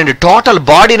మెదడేనండి టోటల్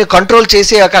బాడీని కంట్రోల్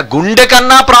చేసే ఒక గుండె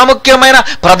కన్నా ప్రాముఖ్యమైన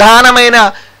ప్రధానమైన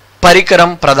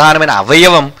పరికరం, ప్రధానమైన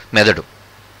అవయవం మెదడు.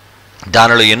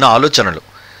 దానిలో ఎన్నో ఆలోచనలు.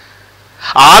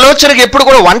 ఆలోచనకు ఎప్పుడు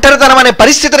కూడా ఒంటరితనం అనే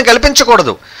పరిస్థితిని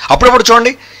కల్పించకూడదు. అప్పుడప్పుడు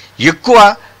చూడండి, ఎక్కువ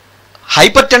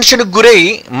హైపర్ టెన్షన్కి గురై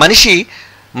మనిషి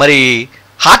మరి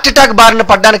హార్ట్ అటాక్ బారిన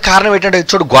పడడానికి కారణం ఏంటంటే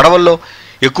చూడు, గొడవల్లో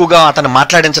ఎక్కువగా అతన్ని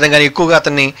మాట్లాడించడం కానీ, ఎక్కువగా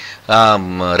అతన్ని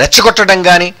రెచ్చగొట్టడం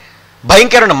కానీ,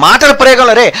 భయంకరమైన మాటల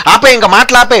ప్రయోగంలో రే ఆపే, ఇంకా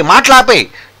మాట్లాపే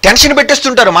టెన్షన్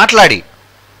పెట్టేస్తుంటారు మాట్లాడి.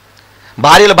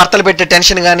 భార్యలు భర్తలు పెట్టే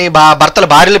టెన్షన్ కానీ, భర్తలు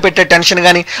భార్యలు పెట్టే టెన్షన్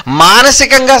కానీ,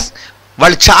 మానసికంగా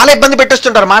వాళ్ళు చాలా ఇబ్బంది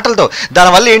పెట్టేస్తుంటారు మాటలతో.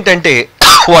 దానివల్ల ఏంటంటే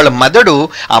వాళ్ళ మెదడు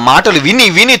ఆ మాటలు విని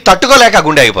విని తట్టుకోలేక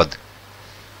గుండె అయిపోద్ది.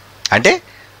 అంటే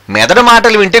మెదడు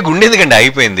మాటలు వింటే గుండె ఎందుకండి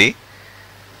అయిపోయింది,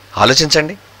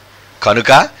 ఆలోచించండి.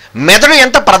 కనుక మెదడు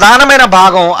ఎంత ప్రధానమైన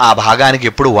భాగం, ఆ భాగానికి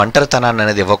ఎప్పుడు ఒంటరితనాన్ని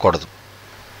అనేది ఇవ్వకూడదు.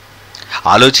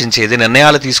 ఆలోచించేది,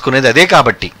 నిర్ణయాలు తీసుకునేది అదే.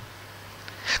 కాబట్టి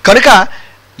కనుక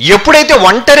ఎప్పుడైతే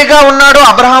ఒంటరిగా ఉన్నాడో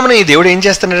అబ్రహాముని దేవుడు ఏం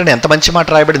చేస్తున్నాడంటే, ఎంత మంచి మాట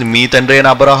రాయబడింది, మీ తండ్రి అయిన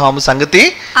అబ్రహాము సంగతి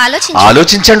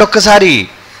ఆలోచించండి ఒక్కసారి.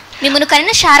 మిమ్మును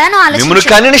కనిన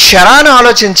షరాను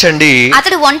ఆలోచించండి.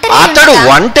 అతడు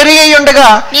ఒంటరి అయి ఉండగా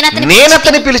నేను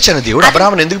అతని పిలిచాను. దేవుడు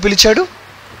అబ్రహాముని ఎందుకు పిలిచాడు?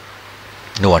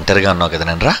 నువ్వు ఒంటరిగా ఉన్నావు కదా,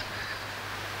 నేను రా,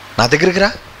 నా దగ్గరికి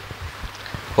రా.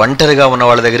 ఒంటరిగా ఉన్న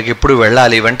వాళ్ళ దగ్గరికి ఎప్పుడు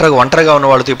వెళ్ళాలి, ఒంటరిగా ఉన్న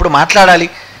వాళ్ళతో ఎప్పుడు మాట్లాడాలి,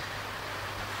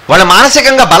 వాళ్ళ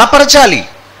మానసికంగా బలపరచాలి.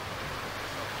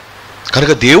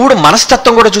 కనుక దేవుడు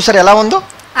మనస్తత్వం కూడా చూసారు ఎలా ఉందో.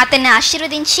 అతన్ని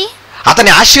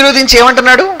ఆశీర్వదించి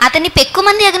ఏమంటున్నాడు, అతన్ని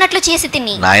పెక్కుమంది అగినట్లు చేసి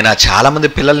తిని. నాయన చాలా మంది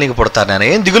పిల్లలు నీకు పుడతారు, నేను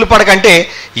ఏం దిగులు పడకంటే,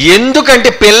 ఎందుకంటే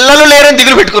పిల్లలు లేరని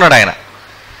దిగులు పెట్టుకున్నాడు ఆయన.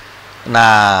 నా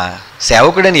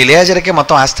సేవకుడని ఎలియాజరుకే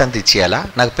మొత్తం ఆస్తి అంత ఇచ్చేయాలా,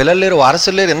 నాకు పిల్లలు లేరు,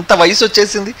 వారసులు లేరు, ఎంత వయసు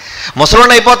వచ్చేసింది,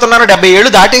 ముసలోడిని అయిపోతున్నాను, 70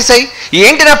 ఏళ్ళు దాటేసాయి,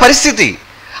 ఏంటి నా పరిస్థితి?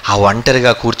 ఆ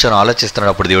ఒంటరిగా కూర్చొని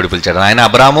ఆలోచిస్తున్నాడు. అప్పుడు దేవుడు పిలిచాడు, ఆయన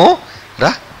అబ్రాము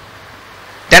రా,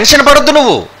 టెన్షన్ పడొద్దు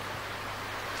నువ్వు.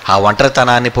 ఆ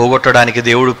ఒంటరితనాన్ని పోగొట్టడానికి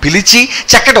దేవుడు పిలిచి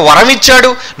చక్కటి వరం ఇచ్చాడు.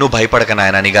 నువ్వు భయపడక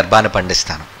నాయన, నీ గర్భాన్ని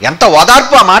పండిస్తాను. ఎంత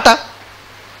ఓదార్పు ఆ మాట.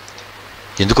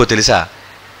 ఎందుకో తెలుసా,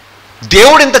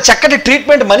 దేవుడు ఇంత చక్కటి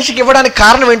ట్రీట్మెంట్ మనిషికి ఇవ్వడానికి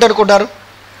కారణం ఏంటనుకుంటారు?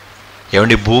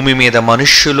 ఏమండి, భూమి మీద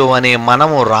మనుష్యులు అనే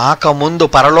మనము రాకముందు,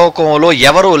 పరలోకంలో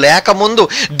ఎవరు లేకముందు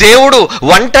దేవుడు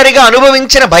ఒంటరిగా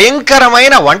అనుభవించిన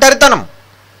భయంకరమైన ఒంటరితనం.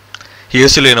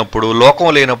 యేసు లేనప్పుడు, లోకం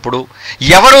లేనప్పుడు,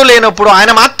 ఎవరూ లేనప్పుడు,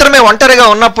 ఆయన మాత్రమే ఒంటరిగా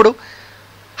ఉన్నప్పుడు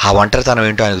ఆ ఒంటరితనం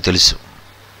ఏంటో ఆయనకు తెలుసు.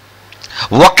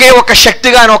 ఒకే ఒక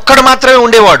శక్తిగా ఆయన ఒక్కడు మాత్రమే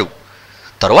ఉండేవాడు.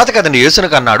 తర్వాత కదండి యేసును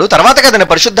కన్నాడు, తర్వాత కదండి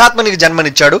పరిశుద్ధాత్మనికి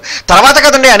జన్మనిచ్చాడు, తర్వాత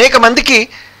కదండి అనేక మందికి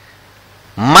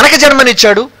మనకి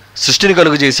జన్మనిచ్చాడు, సృష్టిని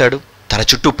కలుగు చేశాడు, తన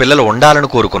చుట్టూ పిల్లలు ఉండాలని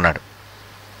కోరుకున్నాడు.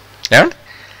 ఏమండి,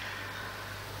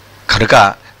 కనుక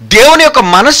దేవుని యొక్క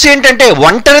మనస్సు ఏంటంటే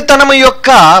ఒంటరితనం యొక్క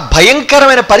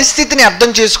భయంకరమైన పరిస్థితిని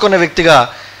అర్థం చేసుకున్న వ్యక్తిగా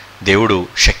దేవుడు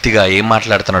శక్తిగా ఏం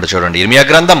మాట్లాడుతున్నాడు చూడండి. ఇర్మియా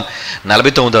గ్రంథం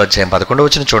 49వ అధ్యాయం 11వ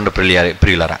వచనం చూడండి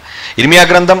ప్రియులారా. ఇర్మియా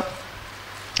గ్రంథం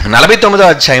 49వ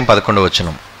అధ్యాయం 11వ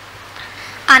వచనం.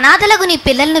 అనాథలగు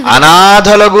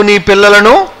నీ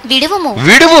పిల్లలను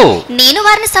విడువు, నేను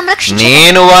వారిని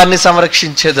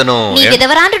సంరక్షించేదను. నీ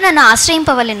విధవరాండ్రు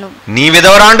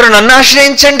నన్ను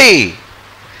ఆశ్రయించండి.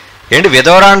 ఏంటి,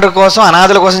 విధవరాండ్రు కోసం,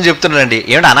 అనాథల కోసం చెప్తున్నాడండి.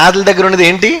 ఏమిటి, అనాథల దగ్గర ఉన్నది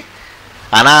ఏంటి?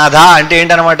 అనాథ అంటే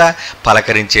ఏంటనమాట,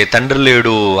 పలకరించే తండ్రి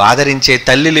లేడు, ఆదరించే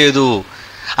తల్లి లేదు,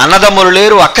 అన్నదమ్ములు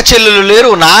లేరు, అక్క చెల్లెలు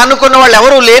లేరు, నా అనుకున్న వాళ్ళు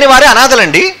ఎవరు లేని వారే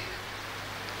అనాథలండి.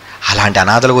 అలాంటి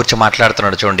అనాథల గురించి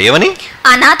మాట్లాడుతున్నాడు చూడండి. ఏమని,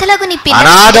 అనాథలకు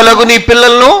నీ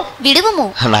పిల్లలను విడువుము,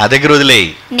 నా దగ్గర వదిలేయి,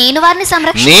 నేను వారిని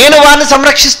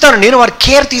సంరక్షిస్తాను, నేను వారి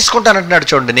కేర్ తీసుకుంటాను అంటున్నాడు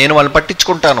చూడండి. నేను వాళ్ళని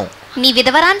పట్టించుకుంటాను. నీ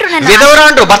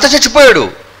విధవరాండ్రు భర్త చచ్చిపోయాడు,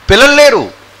 పిల్లలు లేరు,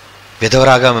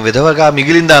 విధవగా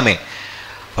మిగిలిందామే,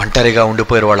 ఒంటరిగా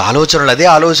ఉండిపోయారు. వాళ్ళ ఆలోచనలు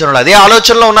అదే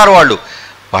ఆలోచనలో ఉన్నారు వాళ్ళు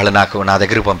నా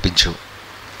దగ్గరికి పంపించు,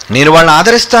 నేను వాళ్ళని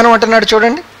ఆదరిస్తాను అంటున్నాడు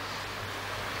చూడండి.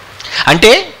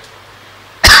 అంటే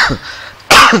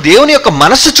దేవుని యొక్క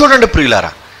మనస్సు చూడండి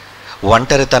ప్రియులారా.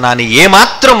 ఒంటరితనాన్ని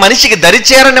ఏమాత్రం మనిషికి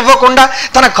దరిచేరనివ్వకుండా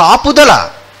తన కాపుదల,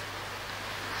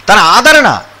 తన ఆదరణ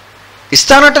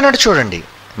ఇస్తానంటున్నాడు చూడండి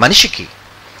మనిషికి.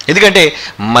 ఎందుకంటే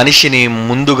మనిషిని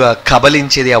ముందుగా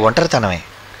కబలించేది ఆ ఒంటరితనమే.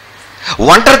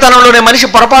 ఒంటరితనంలోనే మనిషి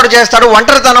పొరపాటు చేస్తాడు,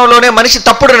 ఒంటరితనంలోనే మనిషి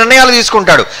తప్పుడు నిర్ణయాలు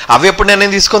తీసుకుంటాడు. అవి ఎప్పుడు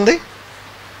నిర్ణయం తీసుకుంది?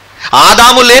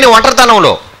 ఆదాము లేని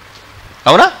ఒంటరితనంలో.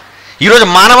 అవునా? ఈరోజు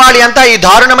మానవాళి అంతా ఈ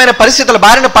దారుణమైన పరిస్థితుల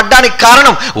బారిన పడ్డానికి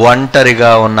కారణం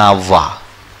ఒంటరిగా ఉన్న అవ్వ.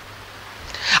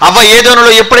 అవ్వ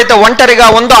ఏదోనలో ఎప్పుడైతే ఒంటరిగా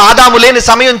ఉందో ఆదాము లేని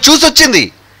సమయం చూసొచ్చింది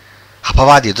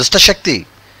అపవాది దుష్టశక్తి.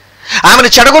 ఆమెను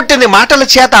చెడగొట్టింది మాటల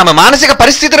చేత, ఆమె మానసిక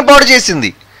పరిస్థితిని పాడు చేసింది.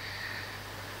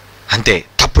 అంతే,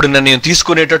 తప్పుడు నిర్ణయం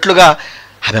తీసుకునేటట్లుగా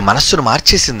ఆమె మనస్సును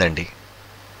మార్చేసిందండి.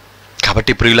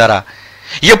 కాబట్టి ప్రియులారా,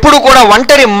 ఎప్పుడు కూడా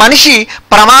ఒంటరి మనిషి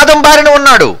ప్రమాదం బారిన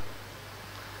ఉన్నాడు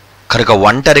కనుక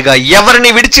ఒంటరిగా ఎవరిని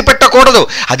విడిచిపెట్టకూడదు.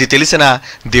 అది తెలిసిన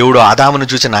దేవుడు ఆదామును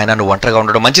చూసి, నాయన నువ్వు ఒంటరిగా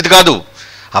ఉండడం మంచిది కాదు.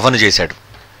 అవను చేశాడు,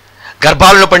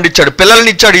 గర్భాలను పండించాడు, పిల్లల్ని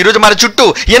ఇచ్చాడు. ఈరోజు మన చుట్టూ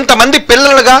ఎంతమంది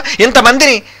పిల్లలుగా,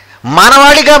 ఎంతమందిని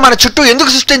మానవాళిగా మన చుట్టూ ఎందుకు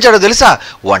సృష్టించాడో తెలుసా?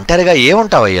 ఒంటరిగా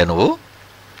ఏముంటావయ్యా నువ్వు?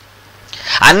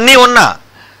 అన్నీ ఉన్నా,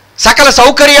 సకల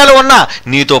సౌకర్యాలు ఉన్నా,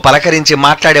 నీతో పలకరించి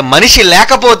మాట్లాడే మనిషి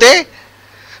లేకపోతే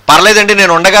పర్లేదండి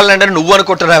నేను ఉండగలనండి నువ్వు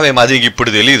అనుకుంటున్నావేమో, అది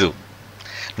ఇప్పుడు తెలీదు.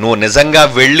 నువ్వు నిజంగా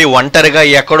వెళ్ళి ఒంటరిగా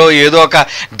ఎక్కడో ఏదో ఒక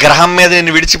గ్రహం మీద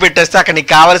నేను విడిచిపెట్టేస్తే అక్కడ నీకు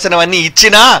కావలసినవన్నీ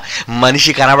ఇచ్చినా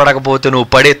మనిషి కనబడకపోతే నువ్వు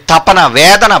పడే తపన,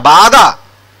 వేదన, బాధ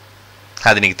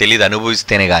అది నీకు తెలియదు,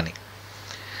 అనుభవిస్తేనే కానీ.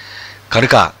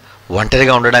 కనుక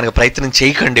ఒంటరిగా ఉండడానికి ప్రయత్నం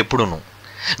చేయకండి ఎప్పుడును.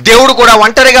 దేవుడు కూడా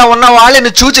ఒంటరిగా ఉన్న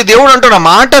వాళ్ళని చూచి దేవుడు అంటున్న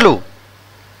మాటలు,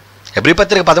 హెబ్రీ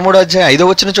పత్రిక 13వ అధ్యాయం 5వ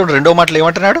వచనం చూడండి. రెండో మాటలు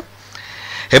ఏమంటున్నాడు?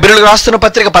 హెబ్రీలకు రాస్తున్న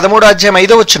పత్రిక 13వ అధ్యాయం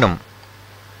 5వ వచనం,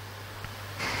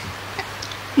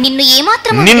 నిన్ను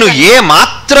ఏ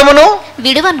మాత్రమును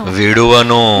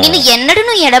విడువను, నిన్ను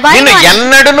ఎన్నడును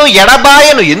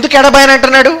ఎడబాయను. ఎందుకు ఎడబాయను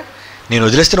అంటున్నాడు? నేను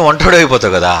వదిలేస్తే నువ్వు ఒంటరివాడు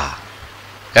అయిపోతావు కదా.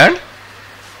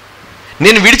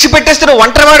 నేను విడిచిపెట్టేస్తే నువ్వు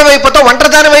ఒంటరివాడు అయిపోతావు,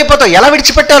 ఒంటరిదాని అయిపోతావు. ఎలా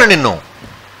విడిచిపెట్టాలి నిన్ను?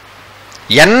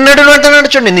 ఎన్నడును అంటున్నాడు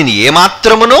చూడండి. నేను ఏ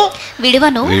మాత్రమును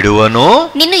విడువను,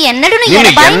 నిన్ను ఎన్నడును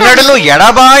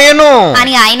ఎడబాయను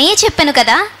అని ఆయనే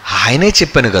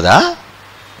చెప్పాను కదా.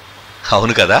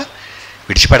 అవును కదా.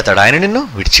 విడిచిపెడతాడు ఆయన? నిన్ను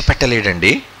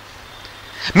విడిచిపెట్టలేడండి.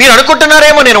 మీరు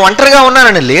అనుకుంటున్నారేమో నేను ఒంటరిగా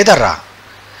ఉన్నానని. లేదర్రా,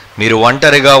 మీరు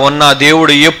ఒంటరిగా ఉన్న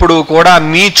దేవుడు ఎప్పుడూ కూడా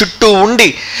మీ చుట్టూ ఉండి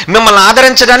మిమ్మల్ని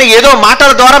ఆదరించడానికి, ఏదో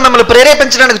మాటల ద్వారా మిమ్మల్ని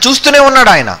ప్రేరేపించడానికి చూస్తూనే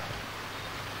ఉన్నాడు ఆయన.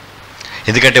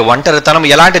 ఎందుకంటే ఒంటరితనం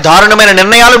ఎలాంటి దారుణమైన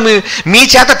నిర్ణయాలు మీ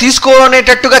చేత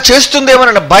తీసుకునేటట్టుగా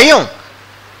చేస్తుందేమోనన్న భయం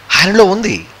ఆయనలో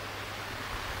ఉంది.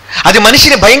 అది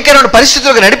మనిషిని భయంకరమైన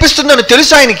పరిస్థితులకు నడిపిస్తుందని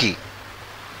తెలుసు ఆయనకి.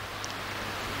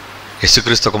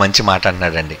 యేసుక్రీస్తు ఒక మంచి మాట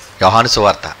అంటున్నాడండి. యోహాను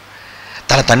సువార్త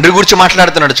తన తండ్రి గురించి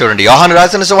మాట్లాడుతున్నాడు చూడండి. యోహాను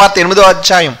రాసిన సువార్త 8వ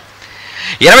అధ్యాయం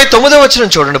 29వ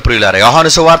వచనం చూడండి ప్రియులారా.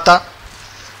 యోహాను సువార్త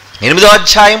 8వ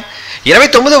అధ్యాయం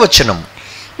 29వ వచనం,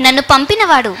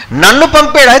 నన్ను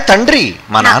పంపాడా తండ్రి,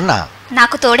 మా నాన్న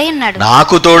నాకు తోడై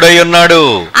ఉన్నాడు.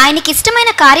 ఆయనకి ఇష్టమైన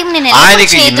కార్యం,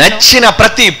 ఆయనకి నచ్చిన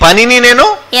ప్రతి పనిని నేను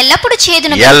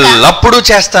ఎల్లప్పుడూ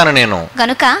చేస్తాను నేను.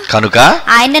 కనుక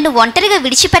ఆయన నన్ను ఒంటరిగా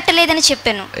విడిచిపెట్టలేదని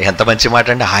చెప్పాను. ఎంత మంచి మాట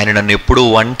అండి. ఆయన నన్ను ఎప్పుడూ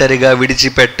ఒంటరిగా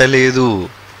విడిచిపెట్టలేదు.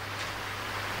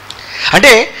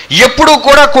 అంటే ఎప్పుడూ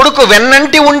కూడా కొడుకు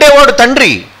వెన్నంటి ఉండేవాడు,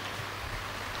 తండ్రి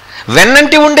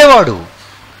వెన్నంటి ఉండేవాడు,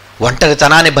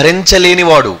 ఒంటరితనాన్ని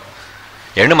భరించలేనివాడు.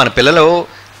 ఏమండి, మన పిల్లలు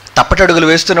తప్పటడుగులు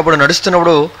వేస్తున్నప్పుడు,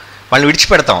 నడుస్తున్నప్పుడు వాళ్ళని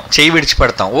విడిచిపెడతాం, చేయి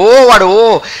విడిచిపెడతాం. వాడు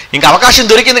ఇంకా అవకాశం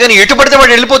దొరికింది కానీ ఎటు పడితే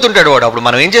వాడు వెళ్ళిపోతుంటాడు వాడు. అప్పుడు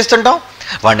మనం ఏం చేస్తుంటాం?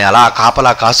 వాడిని అలా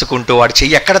కాపలా కాసుకుంటూ వాడి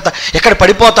చెయ్యి ఎక్కడ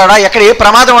పడిపోతాడా, ఎక్కడ ఏ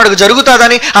ప్రమాదం వాడికి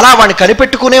జరుగుతుందని అలా వాడిని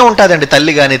కనిపెట్టుకునే ఉంటుందండి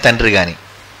తల్లి కానీ తండ్రి కానీ.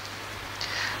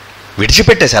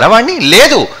 విడిచిపెట్టేశారా వాడిని?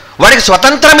 లేదు, వాడికి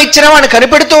స్వతంత్రం ఇచ్చినా వాడిని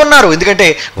కనిపెడుతూ ఉన్నారు. ఎందుకంటే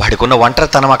వాడికి ఉన్న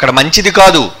ఒంటరితనం అక్కడ మంచిది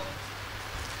కాదు.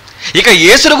 ఇక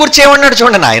యేసుని గురించి ఏమన్నాడు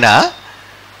చూడండి ఆయన.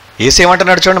 యేసు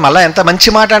ఏమంటున్నాడు చూడండి, మళ్ళీ ఎంత మంచి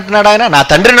మాట అంటున్నాడు ఆయన. నా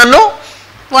తండ్రి నన్ను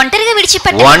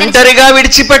ఒంటరిగా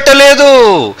విడిచిపెట్టలేదు.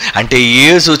 అంటే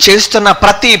యేసు చేస్తున్న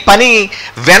ప్రతి పని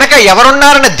వెనక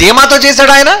ఎవరున్నారని ధీమాతో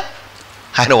చేశాడు ఆయన.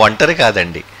 ఆయన ఒంటరి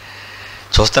కాదండి,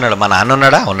 చూస్తున్నాడు. మా నాన్న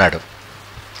ఉన్నాడు.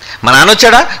 మా నాన్న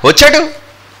వచ్చాడు.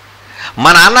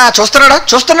 మా నాన్న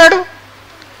చూస్తున్నాడు.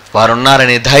 వారు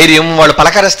ఉన్నారనే ధైర్యం, వాళ్ళు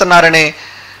పలకరిస్తున్నారనే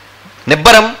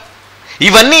నిబ్బరం,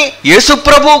 ఇవన్నీ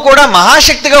యేసుప్రభువు కూడా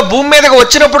మహాశక్తిగా భూమి మీదకి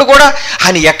వచ్చినప్పుడు కూడా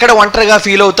ఆయన ఎక్కడ ఒంటరిగా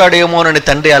ఫీల్ అవుతాడేమోనని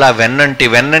తండ్రి అలా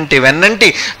వెన్నంటి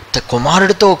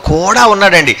కుమారుడితో కూడా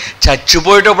ఉన్నాడండి.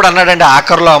 చచ్చిపోయేటప్పుడు అన్నాడండి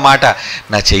ఆఖరిలో ఆ మాట,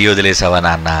 నా చెయ్యి వదిలేసావా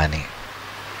నాన్న అని.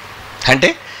 అంటే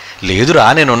లేదురా,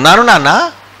 నేనున్నాను నాన్న,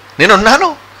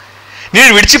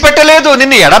 నేను విడిచిపెట్టలేదు,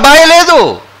 నిన్ను ఎడబాయలేదు.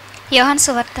 యోహాను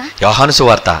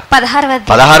సువార్త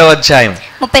 16వ అధ్యాయం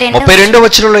 32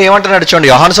 వచనంలో ఏమంటున్నాడు చూడండి.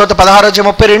 యోహాను సువార్త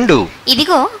 16:32.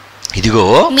 ఇదిగో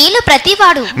మీలో ప్రతి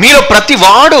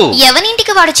వాడు ఎవని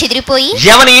ఇంటికి వాడు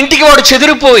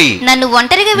చెదిరిపోయి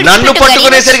నన్ను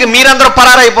పట్టుకునేసరికి మీరందరూ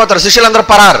పరారైపోతారు. శిష్యులందరూ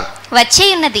పరారు.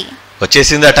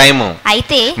 వచ్చేసింది ఆ టైము.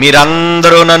 అయితే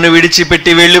మీరందరూ నన్ను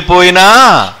విడిచిపెట్టి వెళ్ళిపోయినా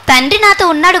తండ్రి నాతో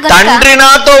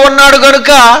ఉన్నాడు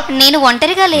గనుక నేను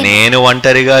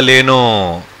ఒంటరిగా లేను.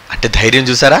 అంటే ధైర్యం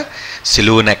చూసారా?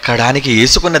 సిలువనెక్కడానికి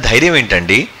యేసుకున్న ధైర్యం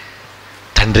ఏంటండి?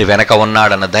 తండ్రి వెనక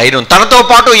ఉన్నాడన్న ధైర్యం, తనతో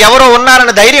పాటు ఎవరో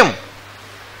ఉన్నారన్న ధైర్యం.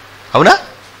 అవునా?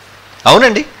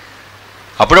 అవునండి.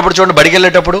 అప్పుడప్పుడు చూడండి, బడికి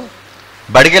వెళ్ళేటప్పుడు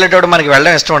మనకి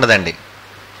వెళ్ళడం ఇష్టం ఉండదండి.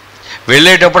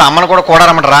 వెళ్ళేటప్పుడు అమ్మను కూడా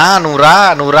రమ్మంటారా,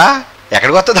 నువ్వు రా.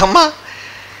 ఎక్కడికి వస్తుంది అమ్మ?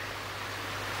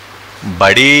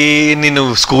 బడి నిన్ను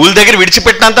స్కూల్ దగ్గర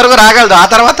విడిచిపెట్టినంత వరకు రాగలదు. ఆ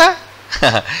తర్వాత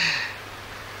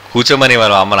కూర్చోమని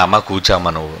వాళ్ళు అమ్మ కూర్చోమ్మ,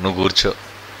 నువ్వు కూర్చో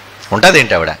ఉంటుంది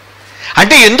ఏంటి ఆవిడ.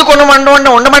 అంటే ఎందుకు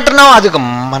ఉండమంటున్నావు? అది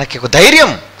మనకి ఒక ధైర్యం,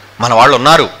 మన వాళ్ళు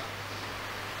ఉన్నారు.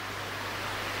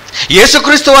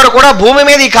 యేసుక్రీస్తు వారు కూడా భూమి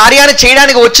మీద ఈ కార్యాన్ని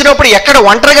చేయడానికి వచ్చినప్పుడు ఎక్కడ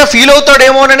ఒంటరిగా ఫీల్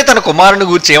అవుతాడేమోనని తన కుమారుని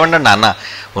గురించి ఏమన్నాడు? నాన్న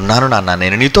ఉన్నాను నాన్న,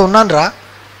 నేను నీతో ఉన్నాను రా,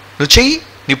 నువ్వు చెయ్యి,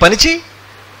 నీ పని చెయ్యి,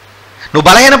 నువ్వు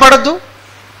బలహీన పడద్దు.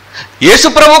 యేసు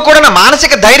ప్రభువు కూడా నా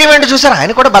మానసిక ధైర్యం ఏంటో చూసారు.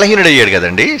 ఆయన కూడా బలహీనుడయ్యాడు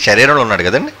కదండి, శరీరంలో ఉన్నాడు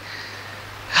కదండి.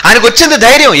 ఆయనకు వచ్చింది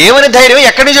ధైర్యం. ఏమని ధైర్యం?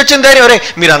 ఎక్కడి నుంచి వచ్చింది ధైర్యం? అరే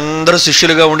మీరందరూ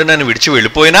శిష్యులుగా ఉండి నన్ను విడిచి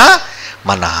వెళ్ళిపోయినా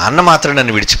మా నాన్న మాత్రం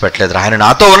నన్ను విడిచిపెట్టలేదు, ఆయన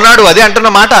నాతో ఉన్నాడు. అదే అంటున్న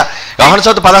మాట యోహాను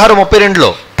సువార్త 16:32లో.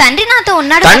 తండ్రి నాతో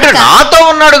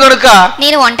ఉన్నాడు గనుక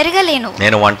నేను ఒంటరిగా లేను.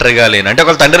 అంటే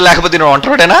ఒకళ్ళు తండ్రి లేకపోతే నేను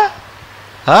ఒంటరివాడేనా?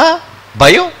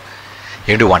 భయం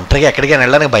ఏంటి? ఒంటరిగా ఎక్కడికైనా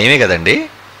వెళ్ళడానికి భయమే కదండి.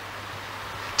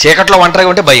 చీకట్లో ఒంటరిగా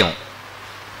ఉంటే భయం.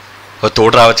 ఓ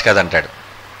తోడు రావచ్చు కదా అంటాడు.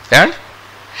 ఏమండి?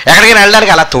 ఎక్కడికైనా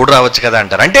వెళ్ళడానికి అలా తోడు రావచ్చు కదా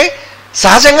అంటారు. అంటే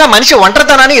సహజంగా మనిషి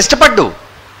ఒంటరితనాన్ని ఇష్టపడ్డు.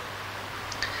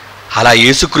 అలా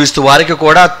యేసుక్రీస్తు వారికి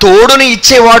కూడా తోడుని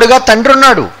ఇచ్చేవాడుగా తండ్రి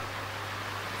ఉన్నాడు.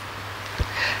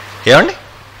 ఏమండి?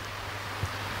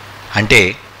 అంటే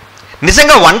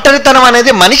నిజంగా ఒంటరితనం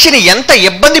అనేది మనిషిని ఎంత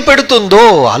ఇబ్బంది పెడుతుందో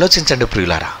ఆలోచించండి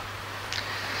ప్రియులారా.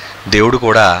 దేవుడు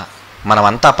కూడా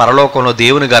మనమంతా పరలోకంలో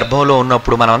దేవుని గర్భంలో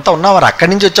ఉన్నప్పుడు మనమంతా ఉన్నవారు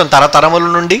అక్కడి నుంచి వచ్చాం. తరతరముల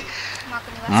నుండి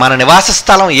మన నివాస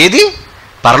స్థలం ఏది?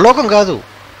 పరలోకం కాదు.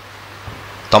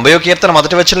 90వ కీర్తన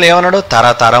 1వ వచనంలో ఏమన్నాడు?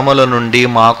 తరతరముల నుండి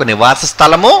మాకు నివాస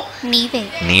స్థలము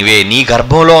నీవే. నీ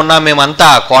గర్భంలో ఉన్నాం మేమంతా.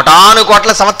 కోటాను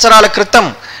కోట్ల సంవత్సరాల క్రితం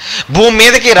భూమి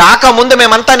మీదకి రాకముందు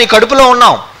మేమంతా నీ కడుపులో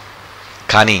ఉన్నాం.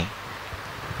 కానీ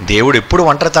దేవుడు ఎప్పుడు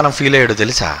ఒంటరితనం ఫీల్ అయ్యాడు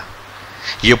తెలుసా?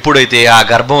 ఎప్పుడైతే ఆ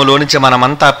గర్భంలో నుంచి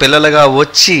మనమంతా పిల్లలుగా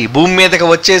వచ్చి భూమి మీదకి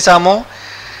వచ్చేసామో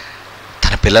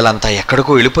తన పిల్లలంతా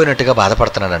ఎక్కడికో వెళ్ళిపోయినట్టుగా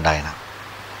బాధపడుతున్నాడండి ఆయన.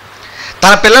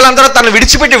 తన పిల్లలందరూ తను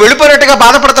విడిచిపెట్టి వెళ్ళిపోయినట్టుగా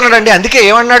బాధపడుతున్నాడండి. అందుకే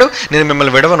ఏమన్నాడు? నేను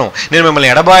మిమ్మల్ని విడవను, నేను మిమ్మల్ని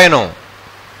ఎడబాయను.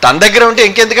 తన దగ్గర ఉంటే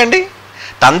ఇంకెందుకండి?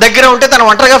 తన దగ్గర ఉంటే తను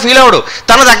ఒంటరిగా ఫీల్ అవడు.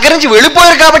 తన దగ్గర నుంచి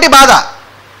వెళ్ళిపోయారు కాబట్టి బాధ.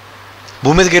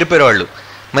 భూమి మీదకి వెళ్ళిపోయారు వాళ్ళు.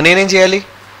 మరి నేనేం చేయాలి?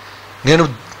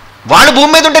 వాళ్ళు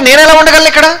భూమి మీద ఉంటే నేను ఎలా ఉండగలను?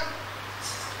 ఇక్కడ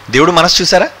దేవుడు మనసు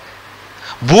చూసారా?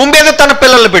 భూమి మీద తన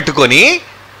పిల్లల్ని పెట్టుకొని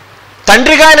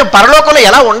తండ్రిగా ఆయన పరలోకంలో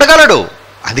ఎలా ఉండగలడు?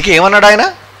 అందుకే ఏమన్నాడు ఆయన?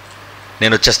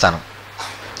 నేను వచ్చేస్తాను,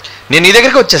 నేను నీ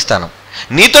దగ్గరికి వచ్చేస్తాను,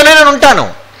 నీతోనే నేను ఉంటాను.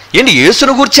 ఏంటి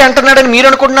యేసును గూర్చి అంటున్నాడని మీరు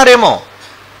అనుకుంటున్నారేమో.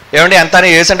 ఏమండి అంతానే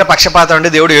యేసు అంటే పక్షపాతం అండి,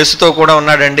 దేవుడు యేసుతో కూడా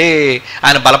ఉన్నాడండి,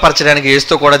 ఆయన బలపరచడానికి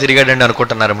యేసుతో కూడా తిరిగాడండి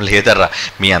అనుకుంటున్నారు. లేదర్రా,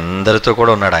 మీ అందరితో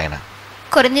కూడా ఉన్నాడు ఆయన.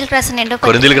 కొరింథీయులకు రాసిన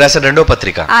 2వ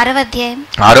పత్రిక 6వ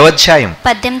అధ్యాయం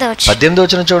 18వ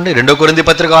వచనం చూడండి. 2 కొరింథీ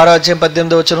పత్రిక 6వ అధ్యాయం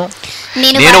 18వ వచనం.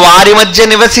 నేను వారి మధ్య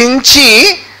నివసించి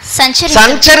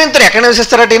సంచరింతును. ఎక్కడ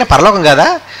నివసిస్తారట ఈయన? పరలోకం కదా.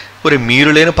 ఒరే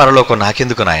మీరు లేని పరలోకం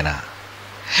నాకెందుకు నాయన?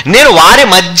 నేను వారి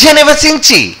మధ్య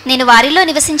నివసించి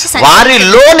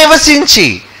వారిలో నివసించి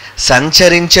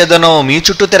సంచరించేదనో. మీ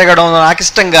చుట్టూ తిరగడం నాకు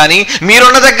ఇష్టం కానీ,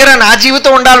 మీరున్న దగ్గర నా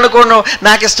జీవితం ఉండాలనుకోవడం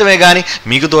నాకు ఇష్టమే కానీ,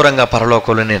 మీకు దూరంగా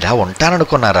పరలోకంలో నేను ఎలా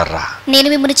ఉంటాననుకున్నారా? నేను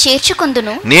మిమ్మల్ని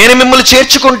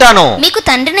చేర్చుకుంటాను, మీకు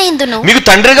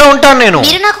తండ్రిగా ఉంటాను. నేను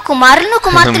మీరు నాకు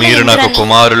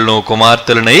కుమారులను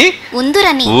కుమార్తెలనై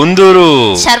ఉందురు.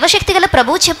 సర్వశక్తిగల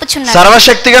ప్రభువు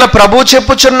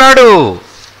చెప్పుచున్నాడు.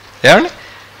 ఏమండి?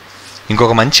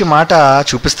 ఇంకొక మంచి మాట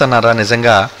చూపిస్తున్నారా?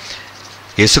 నిజంగా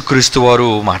యేసుక్రీస్తు వారు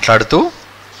మాట్లాడుతూ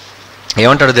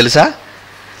ఏమంటాడు తెలుసా?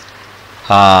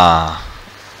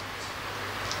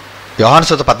 యోహాను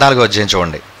సువార్త 14వ అధ్యాయం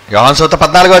చూడండి. యోహాను సువార్త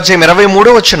 14వ అధ్యాయం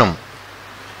 23వ వచనం.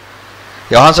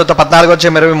 యోహాను సువార్త 14వ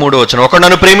అధ్యాయం 23వ వచనం. ఒకడు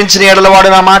నన్ను ప్రేమించిన యెడల వాడు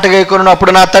నా మాట గైకొనును,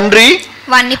 అప్పుడు నా తండ్రి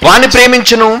వాణ్ణి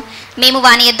ప్రేమించును. మేము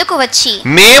వాని యొద్దకు వచ్చి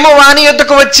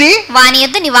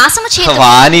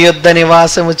వాని యొద్ద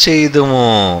నివాసము చేయుదుము.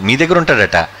 మీ దగ్గర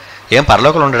ఉంటాడట. ఏం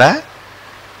పరలోకంలో ఉండడా?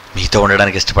 మీతో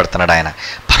ఉండడానికి ఇష్టపడుతున్నాడు ఆయన.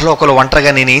 పరలోకంలో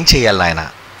ఒంటరిగా నేనేం చేయాలి ఆయన?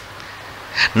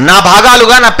 నా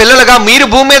భాగాలుగా, నా పిల్లలుగా మీరు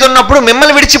భూమి మీద ఉన్నప్పుడు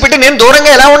మిమ్మల్ని విడిచిపెట్టి నేను దూరంగా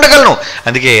ఎలా ఉండగలను?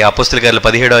 అందుకే అపోస్తుల గారు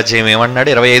 17వ అధ్యాయం ఏమన్నాడు?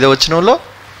 25వ వచనంలో,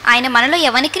 ఆయన మనలో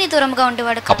ఎవనికి దూరంగా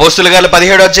ఉండేవాడు. అపోస్తుల గారు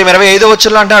 17వ అధ్యాయం 25వ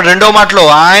వచనంలో అంటాడు, రెండో మాటలో,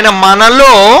 ఆయన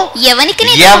మనలో ఎవనికి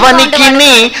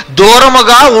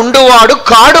దూరముగా ఉండువాడు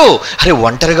కాడు. అరే,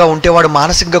 ఒంటరిగా ఉంటేవాడు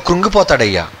మానసికంగా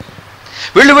కృంగిపోతాడయ్యా.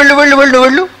 వెళ్ళు వెళ్ళు వెళ్ళు వెళ్ళు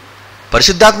వెళ్ళు.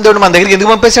 పరిశుద్ధాత్మ దేవుడు మన దగ్గరికి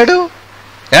ఎందుకు పంపేశాడు?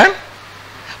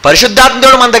 పరిశుద్ధాత్మ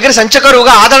దేవుడు మన దగ్గర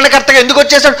సంచకరువుగా, ఆదరణకర్తగా ఎందుకు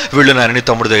వచ్చేసాడు? వెళ్ళు నాన్న, నీ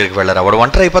తమ్ముడు దగ్గరికి వెళ్ళరా, వాడు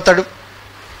ఒంటరి అయిపోతాడు,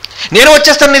 నేను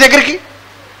వచ్చేస్తాను నీ దగ్గరికి.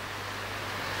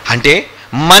 అంటే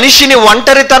మనిషిని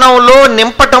ఒంటరితనంలో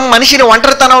నింపటం, మనిషిని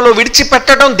ఒంటరితనంలో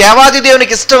విడిచిపెట్టడం దేవాది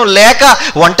దేవునికి ఇష్టం లేక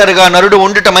ఒంటరిగా నరుడు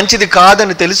ఉండటం మంచిది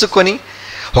కాదని తెలుసుకొని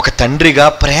ఒక తండ్రిగా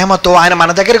ప్రేమతో ఆయన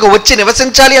మన దగ్గరకు వచ్చి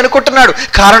నివసించాలి అనుకుంటున్నాడు.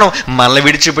 కారణం, మనల్ని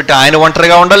విడిచిపెట్టి ఆయన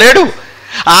ఒంటరిగా ఉండలేడు,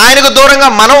 ఆయనకు దూరంగా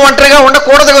మనం ఒంటరిగా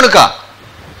ఉండకూడదు కనుక.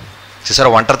 చూసారా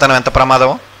ఒంటరితనం ఎంత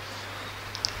ప్రమాదం?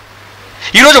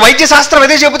 ఈరోజు వైద్య శాస్త్రం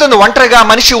అదే చెబుతుంది, ఒంటరిగా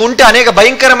మనిషి ఉంటే అనేక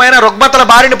భయంకరమైన రుగ్మతల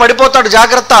బారిన పడిపోతాడు.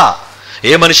 జాగ్రత్త,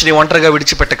 ఏ మనిషిని ఒంటరిగా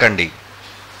విడిచిపెట్టకండి.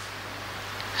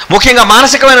 ముఖ్యంగా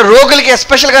మానసికమైన రోగులకి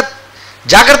ఎస్పెషల్గా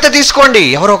జాగ్రత్త తీసుకోండి.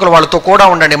 ఎవరో ఒకరు వాళ్ళతో కూడా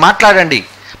ఉండండి, మాట్లాడండి,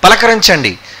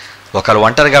 పలకరించండి. ఒకరు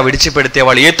ఒంటరిగా విడిచిపెడితే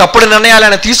వాళ్ళు ఏ తప్పుడు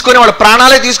నిర్ణయాలైనా తీసుకొని వాళ్ళ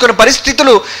ప్రాణాలే తీసుకునే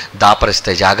పరిస్థితులు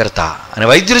దాపరిస్తాయి. జాగ్రత్త అని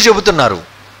వైద్యులు చెబుతున్నారు.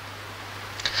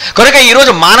 కనుక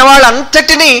ఈరోజు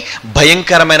మానవాళ్ళంతటినీ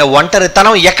భయంకరమైన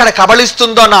ఒంటరితనం ఎక్కడ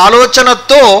కబళిస్తుందో అన్న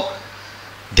ఆలోచనతో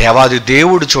దేవాది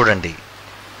దేవుడు చూడండి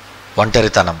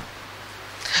ఒంటరితనం.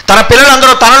 తన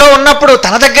పిల్లలందరూ తనలో ఉన్నప్పుడు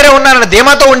తన దగ్గరే ఉన్నారన్న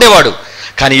ధీమాతో ఉండేవాడు.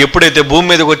 కానీ ఎప్పుడైతే భూమి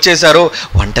మీదకి వచ్చేసారో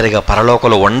ఒంటరిగా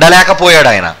పరలోకంలో ఉండలేకపోయాడు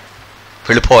ఆయన.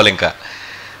 వెళ్ళిపోవాలి ఇంకా.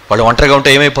 వాళ్ళు ఒంటరిగా ఉంటే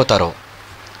ఏమైపోతారో.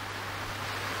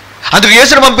 అందుకు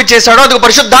యేసును పంపించేశాడు, అందుకు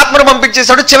పరిశుద్ధాత్మను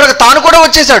పంపించేశాడు, చివరికి తాను కూడా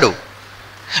వచ్చేశాడు.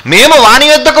 మేము వాని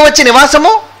యొద్దకు వచ్చి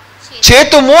నివాసము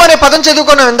చేతుము అనే పదం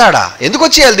చదువుకొని విందాడా? ఎందుకు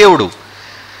వచ్చేయాలి దేవుడు?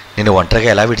 నిన్ను ఒంటరిగా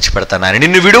ఎలా విడిచిపెడతాను అని.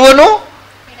 నిన్ను విడువను,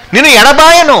 నిన్ను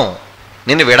ఎడబాయను.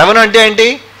 నిన్ను విడవను అంటే ఏంటి?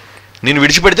 నిన్ను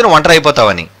విడిచిపెడితే నువ్వు ఒంటరి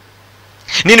అయిపోతావని.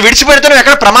 నేను విడిచిపెడితే నువ్వు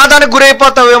ఎక్కడ ప్రమాదానికి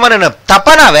గురైపోతావేమో నేను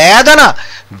తపన, వేదన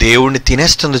దేవుణ్ణి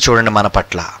తినేస్తుంది చూడండి మన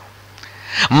పట్ల.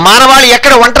 మానవాళి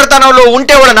ఎక్కడ ఒంటరితనంలో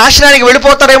ఉంటే వాళ్ళు నాశనానికి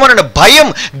వెళ్ళిపోతారేమోనని భయం,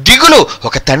 దిగులు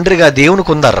ఒక తండ్రిగా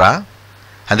దేవునికి ఉందర్రా.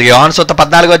 అందుకే యోహాను సువార్త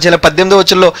 14వ అధ్యాయం 18వ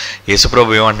వచనంలో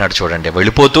యేసుప్రభు ఏమంటున్నాడు చూడండి,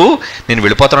 వెళ్ళిపోతూ నేను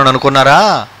వెళ్ళిపోతున్నాను అనుకున్నారా?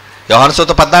 యోహాను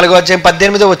సువార్త 14వ అధ్యాయం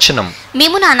 18వ వచనం,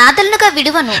 మిమ్మల్ని అనాథలుగా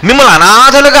విడువను. మిమ్మల్ని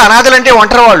అనాథలుగా, అనాథలంటే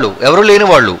ఒంటరి వాళ్ళు, ఎవరు లేని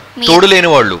వాళ్ళు, తోడు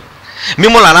లేని వాళ్ళు.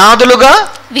 మిమ్మల్ని అనాథలుగా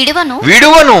విడువను,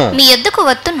 విడువను, మీ యొద్దకు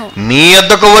వత్తును, మీ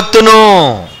యొద్దకు వత్తును.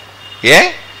 ఏ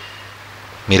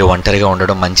మీరు ఒంటరిగా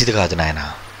ఉండడం మంచిది కాదు నాయన.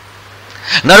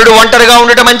 నరుడు ఒంటరిగా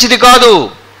ఉండటం మంచిది కాదు.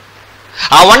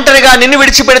 ఆ ఒంటరిగా నిన్ను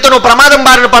విడిచిపెడితే నువ్వు ప్రమాదం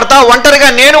బారిన పడతావు. ఒంటరిగా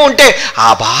నేను ఉంటే ఆ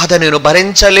బాధ నేను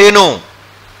భరించలేను.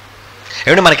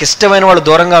 ఏమంటే మనకి ఇష్టమైన వాళ్ళు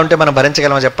దూరంగా ఉంటే మనం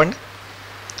భరించగలమా చెప్పండి?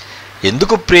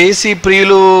 ఎందుకు ప్రేసి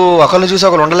ప్రియులు ఒకరిని చూసి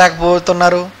ఒకరు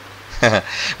ఉండలేకపోతున్నారు?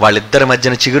 వాళ్ళిద్దరి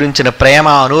మధ్యన చిగురించిన ప్రేమ,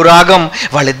 అనురాగం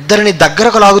వాళ్ళిద్దరిని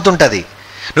దగ్గరకు లాగుతుంటుంది.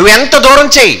 నువ్వు ఎంత దూరం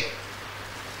చేయి,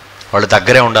 వాళ్ళు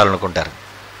దగ్గరే ఉండాలనుకుంటారు.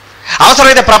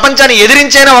 అవసరమైతే ప్రపంచాన్ని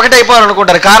ఎదిరించైనా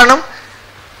ఒకటైపోవాలనుకుంటారు. కారణం,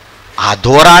 ఆ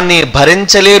దూరాన్ని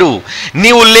భరించలేరు.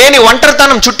 నీవు లేని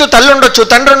ఒంటరితనం, చుట్టూ తల్లి ఉండొచ్చు,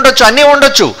 తండ్రి ఉండొచ్చు, అన్నీ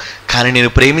ఉండొచ్చు, కానీ నేను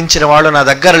ప్రేమించిన వాళ్ళు నా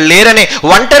దగ్గర లేరనే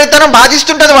ఒంటరితనం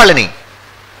బాధిస్తుంటుంది వాళ్ళని.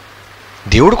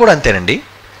 దేవుడు కూడా అంతేనండి.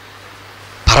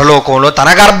 పరలోకంలో తన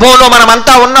గర్భంలో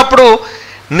మనమంతా ఉన్నప్పుడు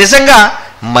నిజంగా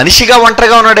మనిషిగా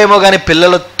ఒంటరిగా ఉన్నాడేమో కానీ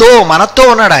పిల్లలతో మనతో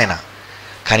ఉన్నాడు ఆయన.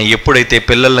 కానీ ఎప్పుడైతే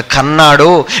పిల్లల్ని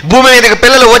కన్నాడో, భూమి మీదకి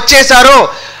పిల్లలు వచ్చేసారో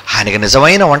ఆయనకి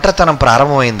నిజమైన ఒంటరితనం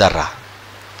ప్రారంభమైందర్రా.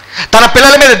 తన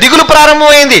పిల్లల మీద దిగులు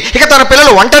ప్రారంభమైంది. ఇక తన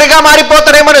పిల్లలు ఒంటరిగా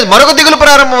మారిపోతారేమో అనేది మరొక దిగులు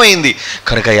ప్రారంభమైంది.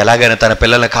 కనుక ఎలాగైనా తన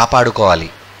పిల్లల్ని కాపాడుకోవాలి.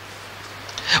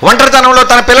 ఒంటరితనంలో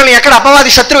తన పిల్లల్ని ఎక్కడ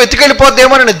అపవాది శత్రువు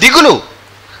ఎత్తుకెళ్ళిపోద్దేమో అనే దిగులు.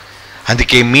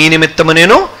 అందుకే మీ నిమిత్తము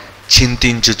నేను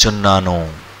చింతించుచున్నాను.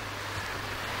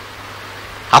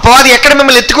 అపవాది ఎక్కడ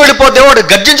మిమ్మల్ని ఎత్తుకెళ్ళిపోద్దేమో, వాడు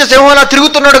గర్జించే సింహంలా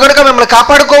తిరుగుతున్నాడు కనుక మిమ్మల్ని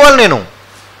కాపాడుకోవాలి నేను.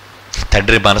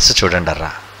 తండ్రి మనసు చూడండి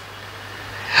అర్రా.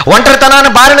 ఒంటరితనాన్ని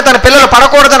బారిన తన పిల్లలు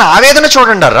పడకూడదని ఆవేదన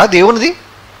చూడండి అర్రా దేవునిది.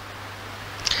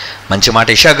 మంచి మాట.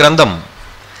 యెషయా గ్రంథం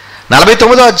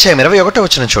 49వ అధ్యాయం 21వ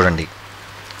వచనం చూడండి.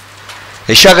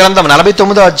 యెషయా గ్రంథం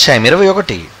 49వ అధ్యాయం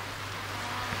 21.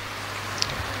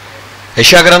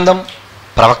 యెషయా గ్రంథం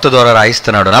ప్రవక్త ద్వారా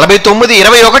రాయిస్తున్నాడు.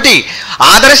 49:21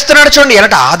 ఆదరిస్తున్నాడు చూడండి.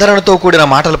 ఎలాంటి ఆదరణతో కూడిన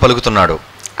మాటలు పలుకుతున్నాడు.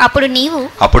 అప్పుడు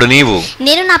నీవు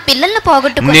నేను నా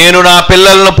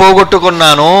పిల్లలను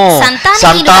పోగొట్టుకున్నాను,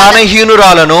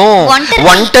 సంతానహీనురాలను,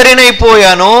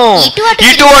 ఒంటరినైపోయాను,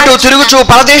 ఇటు అటు తిరుగుచు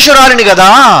పరదేశురాలిని కదా.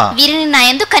 వీరిని నా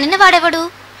యందు కనినవాడెవడు?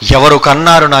 ఎవరు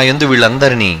కన్నారు నా యందు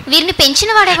వీళ్ళందరినీ? వీళ్ళు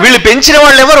పెంచిన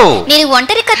వాళ్ళు ఎవరు? నేను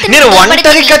ఒంటరి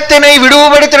కత్తెనై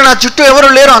విడువబడితే నా చుట్టూ ఎవరు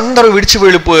లేరు, అందరూ విడిచి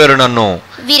వెళ్ళిపోయారు నన్ను.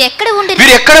 వీరెక్కడ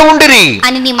ఉండిరి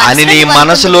అని నీ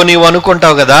మనసులో నీవు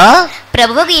అనుకుంటావు కదా.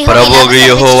 ప్రభువు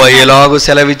యెహోవా ఎలాగూ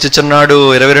సెలవిచ్చుచున్నాడు.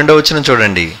 22వ వచనం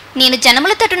చూడండి. నేను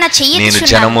జనముల తట్టు నా చెయ్యి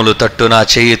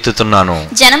ఎత్తుతున్నాను,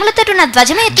 జనముల తట్టు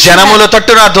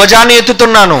నా ధ్వజాన్ని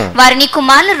ఎత్తుతున్నాను. వారిని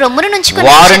కుమారులను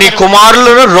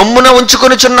రొమ్మున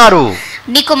ఉంచుకొనుచున్నారు.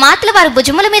 నీ కుమార్తెలు వారి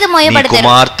భుజముల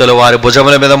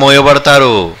మీద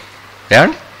మోయబడతారు.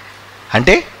 ఏమండి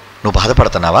అంటే నువ్వు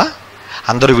బాధపడుతున్నావా?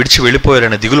 అందరూ విడిచి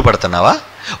వెళ్ళిపోయారని దిగులు పడుతున్నావా?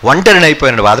 ఒంటరిని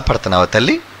అయిపోయారని బాధపడుతున్నావా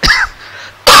తల్లి?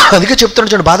 అందుకే చెప్తున్నా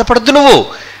చూడండి, బాధపడద్దు. నువ్వు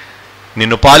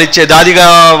నిన్ను పాలిచ్చే దాదిగా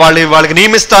వాళ్ళకి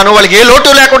నియమిస్తాను, వాళ్ళకి ఏ లోటు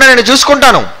లేకుండా నేను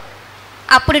చూసుకుంటాను.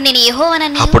 అప్పుడు నేను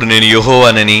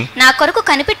యెహోవానని నా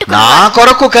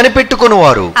కొరకు కనిపెట్టుకుని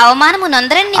వారు అవమానము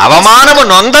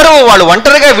నొందరు, వాళ్ళు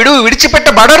ఒంటరిగా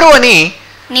విడిచిపెట్టబడరు అని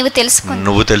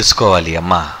నువ్వు తెలుసుకోవాలి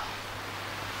అమ్మా.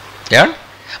 ఏమండి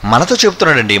మనతో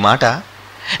చెప్తున్నాడండి ఈ మాట.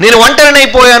 నేను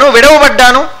ఒంటరినైపోయాను,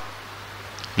 విడవబడ్డాను.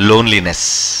 లోన్లీనెస్,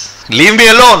 లీవ్ మీ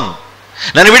అలోన్,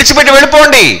 నన్ను విడిచిపెట్టి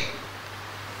వెళ్ళిపోండి.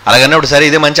 అలాగన్నప్పుడు సరే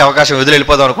ఇదే మంచి అవకాశం, వదిలి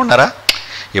వెళ్ళిపోదాం అనుకుంటారా?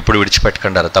 ఎప్పుడు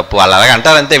విడిచిపెట్టుకుంటారు, తప్పు. వాళ్ళు అలాగ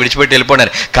అంటారంతే, విడిచిపెట్టి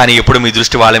వెళ్ళిపోయినారు. కానీ ఎప్పుడు మీ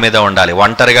దృష్టి వాళ్ళ మీద ఉండాలి.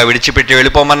 ఒంటరిగా విడిచిపెట్టి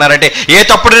వెళ్ళిపోమన్నారంటే ఏ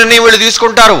తప్పుడు నిర్ణయం వీళ్ళు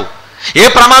తీసుకుంటారు, ఏ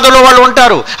ప్రమాదంలో వాళ్ళు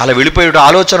ఉంటారు. అలా వెళ్ళిపోయే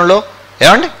ఆలోచనలో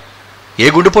ఏమండి ఏ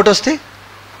గుండెపోటు వస్తే,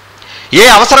 ఏ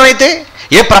అవసరమైతే,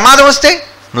 ఏ ప్రమాదం వస్తే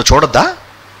నువ్వు చూడొద్దా?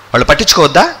 వాళ్ళు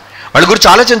పట్టించుకోవద్దా? వాళ్ళ గురించి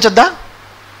ఆలోచించొద్దా?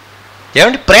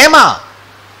 ఏమండి ప్రేమ,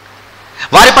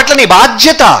 వారి పట్ల నీ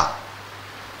బాధ్యత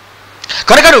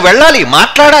కనుక నువ్వు వెళ్ళాలి,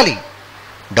 మాట్లాడాలి.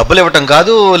 డబ్బులు ఇవ్వటం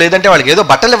కాదు, లేదంటే వాళ్ళకి ఏదో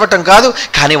బట్టలు ఇవ్వటం కాదు,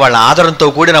 కానీ వాళ్ళ ఆదరంతో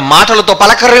కూడిన మాటలతో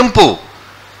పలకరింపు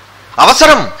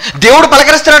అవసరం. దేవుడు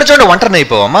పలకరిస్తున్నాడు చూడండి. ఒంటరిని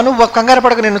అయిపోవమ్మా, నువ్వు కంగారు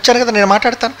పడక, నేను వచ్చాను కదా, నేను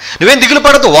మాట్లాడతాను, నువ్వేం దిగులు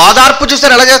పడదు. వాదార్పు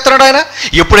చూస్తారు ఎలా చేస్తున్నాడు ఆయన.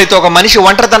 ఎప్పుడైతే ఒక మనిషి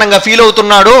ఒంటరితనంగా ఫీల్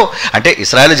అవుతున్నాడో, అంటే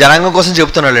ఇశ్రాయేలు జనాంగం కోసం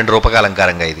చెబుతున్నాడు అండి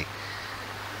రూపకాలంకారంగా ఇది.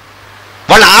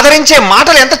 వాళ్ళు ఆదరించే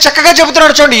మాటలు ఎంత చక్కగా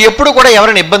చెబుతున్నాడు చూడండి. ఎప్పుడు కూడా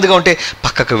ఎవరైనా ఇబ్బందిగా ఉంటే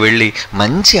పక్కకు వెళ్ళి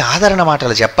మంచి ఆదరణ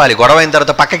మాటలు చెప్పాలి. గొడవ అయిన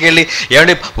తర్వాత పక్కకి వెళ్ళి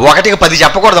ఏమంటే 1కి 10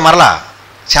 చెప్పకూడదు. మరలా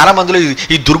చాలా మందిలో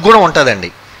ఈ దుర్గుణం ఉంటుందండి.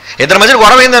 ఇద్దరి మధ్యన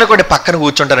గొడవ అయింది అనుకోండి, పక్కన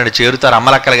కూర్చుంటారండి, చేరుతారు.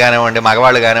 అమ్మలక్కలు కానివ్వండి,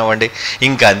 మగవాళ్ళు కానివ్వండి,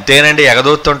 ఇంకా అంతేనండి,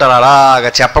 ఎగదోస్తుంటారు.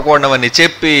 అలాగా చెప్పకూడవన్నీ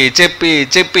చెప్పి చెప్పి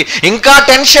చెప్పి ఇంకా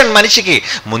టెన్షన్ మనిషికి.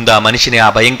 ముందు ఆ మనిషిని ఆ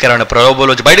భయంకరమైన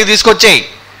ప్రలోభంలోంచి బయటకు తీసుకొచ్చేయి,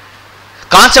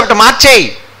 కాన్సెప్ట్ మార్చేయి,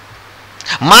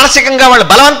 మానసికంగా వాళ్ళు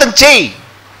బలవంతం చేయి,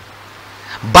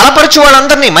 బలపరచు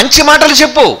వాళ్ళందరినీ, మంచి మాటలు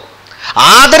చెప్పు,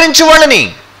 ఆదరించు వాళ్ళని.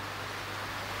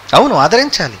 అవును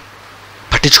ఆదరించాలి,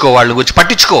 పట్టించుకో, వాళ్ళని గురించి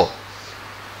పట్టించుకో.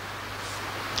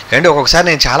 అండి ఒక్కొక్కసారి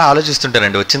నేను చాలా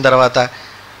ఆలోచిస్తుంటానండి. వచ్చిన తర్వాత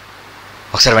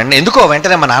ఒకసారి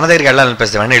వెంటనే మా నాన్న దగ్గరికి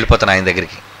వెళ్ళాలనిపిస్తుంది. వెంటనే వెళ్ళిపోతాను ఆయన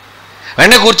దగ్గరికి,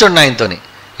 వెంటనే కూర్చోండి ఆయనతోని.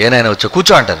 ఏనాయన వచ్చా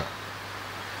కూర్చో అంటారు.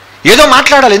 ఏదో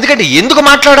మాట్లాడాలి. ఎందుకంటే ఎందుకు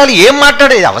మాట్లాడాలి, ఏం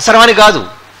మాట్లాడేది అవసరమని కాదు,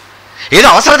 ఏదో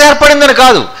అవసరత ఏర్పడిందని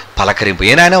కాదు, పలకరింపు.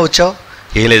 ఏనాయనా వచ్చావు?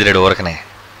 ఏం లేదు రేడు ఊరకనే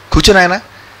కూర్చుని. ఆయన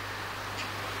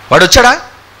వాడు వచ్చాడా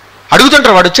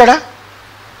అడుగుతుంటారు, వాడు వచ్చాడా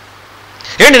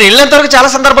ఏంటి? నేను వెళ్ళినంత వరకు చాలా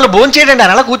సందర్భాలు భోజనం చేయడండి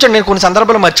ఆయన అలా కూర్చోండి. నేను కొన్ని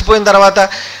సందర్భాలు మర్చిపోయిన తర్వాత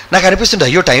నాకు అనిపిస్తుంది,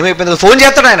 అయ్యో టైం అయిపోయింది. ఫోన్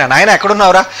చేస్తాడు ఆయన, నాయన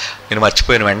ఎక్కడున్నావురా? నేను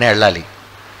మర్చిపోయాను, వెంటనే వెళ్ళాలి,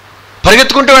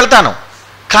 పరిగెత్తుకుంటూ వెళ్తాను.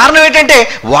 కారణం ఏంటంటే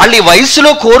వాళ్ళు ఈ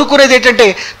వయసులో కోరుకునేది ఏంటంటే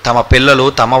తమ పిల్లలు,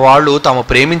 తమ వాళ్ళు, తమ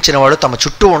ప్రేమించిన వాళ్ళు తమ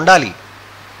చుట్టూ ఉండాలి,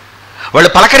 వాళ్ళు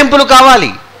పలకరింపులు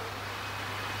కావాలి,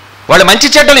 వాళ్ళు మంచి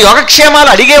చెడ్డలు యోగక్షేమాలు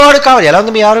అడిగేవాడు కావాలి. ఎలా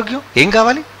ఉంది మీ ఆరోగ్యం, ఏం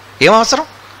కావాలి, ఏం అవసరం?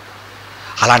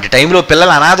 అలాంటి టైంలో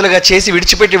పిల్లలు అనాథలుగా చేసి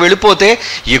విడిచిపెట్టి వెళ్ళిపోతే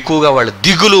ఎక్కువగా వాళ్ళ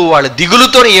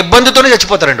దిగులుతోనే, ఇబ్బందితోనే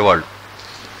చచ్చిపోతారండి వాళ్ళు.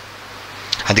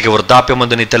 అందుకే వృద్ధాప్యం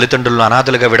ముందు నీ తల్లిదండ్రులను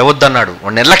అనాథలుగా విడవద్దన్నాడు,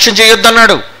 వాళ్ళు నిర్లక్ష్యం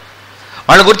చేయొద్దన్నాడు,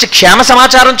 వాళ్ళ గురించి క్షేమ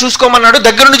సమాచారం చూసుకోమన్నాడు,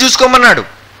 దగ్గరుండి చూసుకోమన్నాడు.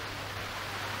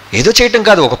 ఏదో చేయటం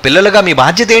కాదు, ఒక పిల్లలుగా మీ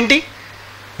బాధ్యత ఏంటి?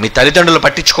 మీ తల్లిదండ్రులు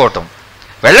పట్టించుకోవటం.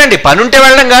 వెళ్ళండి, పని ఉంటే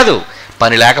వెళ్ళడం కాదు,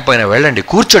 పని లేకపోయినా వెళ్ళండి,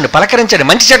 కూర్చోండి, పలకరించండి,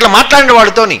 మంచి చెడ్ల మాట్లాడండి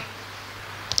వాళ్ళతోని,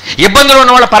 ఇబ్బందులు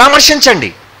ఉన్న వాళ్ళు పరామర్శించండి.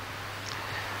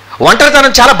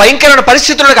 ఒంటరితనం చాలా భయంకరమైన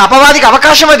పరిస్థితులకు అపవాదికి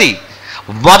అవకాశం. అది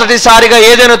మొదటిసారిగా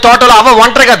ఏదైనా తోటలో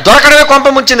ఒంటరిగా దొరకడమే కొంప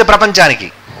ముంచింది ప్రపంచానికి.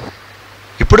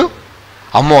 ఇప్పుడు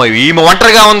అమ్మో ఈమె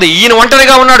ఒంటరిగా ఉంది, ఈయన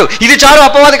ఒంటరిగా ఉన్నాడు, ఇది చాలు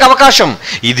అపవాదికి అవకాశం,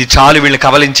 ఇది చాలు వీళ్ళని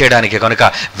కబలించేయడానికి.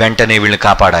 కనుక వెంటనే వీళ్ళని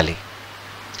కాపాడాలి,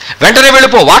 వెంటనే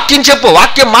వెళ్ళిపో, వాక్యం చెప్పు,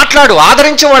 వాక్యం మాట్లాడు,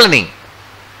 ఆదరించే వాళ్ళని.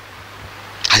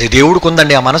 అది దేవుడికి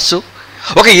ఉందండి ఆ మనస్సు,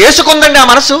 ఒక యేసుకుందండి ఆ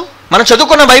మనస్సు. మనం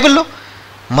చదువుకున్న బైబిల్లో,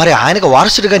 మరి ఆయనకు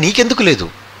వారసుడిగా నీకెందుకు లేదు?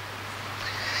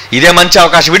 ఇదే మంచి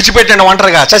అవకాశం. విడిచిపెట్టండి,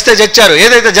 ఒంటరిగా చస్తే చచ్చారు,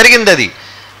 ఏదైతే జరిగింది అది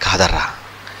కాదర్రా.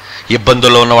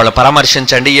 ఇబ్బందుల్లో ఉన్న వాళ్ళని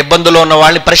పరామర్శించండి, ఇబ్బందుల్లో ఉన్న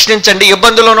వాళ్ళని ప్రశ్నించండి,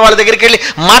 ఇబ్బందుల్లో ఉన్న వాళ్ళ దగ్గరికి వెళ్ళి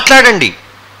మాట్లాడండి.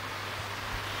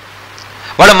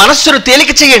 వాళ్ళ మనస్సును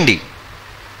తేలిక చేయండి,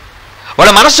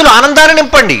 వాళ్ళ మనస్సులో ఆనందాన్ని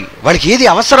నింపండి. వాళ్ళకి ఏది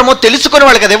అవసరమో తెలుసుకొని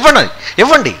వాళ్ళకి అది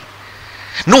ఇవ్వండి.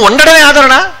 నువ్వు ఉండడమే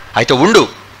ఆదరణ అయితే ఉండు,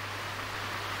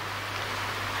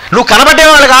 నువ్వు కనబడే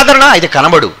వాళ్ళకి ఆదరణ అయితే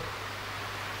కనబడు.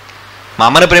 మా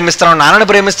అమ్మని ప్రేమిస్తున్నాను, నాన్నని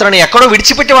ప్రేమిస్తున్నాను, ఎక్కడో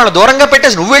విడిచిపెట్టి వాళ్ళని దూరంగా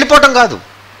పెట్టేసి నువ్వు వెళ్ళిపోవటం కాదు.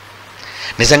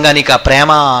 నిజంగా నీకు ఆ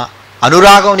ప్రేమ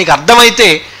అనురాగం నీకు అర్థమైతే,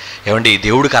 ఏమండి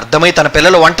దేవుడికి అర్థమై తన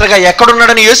పిల్లలు ఒంటరిగా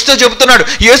ఎక్కడున్నాడని యేసుతో చెబుతున్నాడు.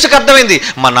 యేసుకి అర్థమైంది,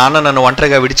 మా నాన్న నన్ను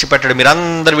ఒంటరిగా విడిచిపెట్టాడు,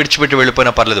 మీరందరూ విడిచిపెట్టి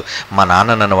వెళ్ళిపోయినా పర్లేదు, మా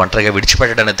నాన్న నన్ను ఒంటరిగా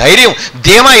విడిచిపెట్టాడనే ధైర్యం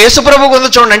ధీమా యేసు ప్రభువుకు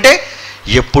ఉందో చూడండి. అంటే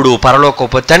ఎప్పుడు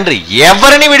పరలోకపు తండ్రి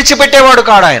ఎవరిని విడిచిపెట్టేవాడు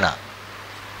కాడు ఆయన.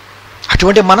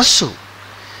 అటువంటి మనస్సు.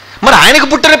 మరి ఆయనకు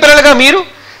పుట్టిన పిల్లలుగా మీరు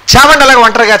చావండి, అలాగ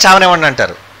ఒంటరిగా చావనేవండి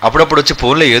అంటారు. అప్పుడప్పుడు వచ్చి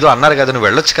ఫోన్లో ఏదో అన్నారు కదా, నువ్వు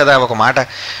వెళ్ళొచ్చు కదా ఒక మాట.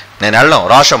 నేను వెళ్ళడం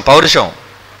రోషం పౌరుషం.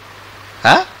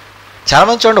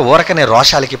 చాలామంది చూడండి ఊరకనే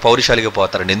రోషాలకి పౌరుషాలకి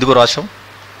పోతారండి. ఎందుకు రోషం?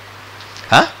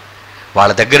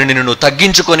 వాళ్ళ దగ్గర నిన్ను నువ్వు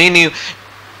తగ్గించుకొని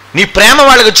నీ ప్రేమ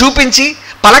వాళ్ళకి చూపించి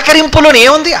పలకరింపులోనే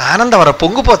ఏముంది ఆనందం, వారు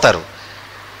పొంగిపోతారు.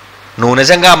 నువ్వు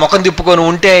నిజంగా ముఖం తిప్పుకొని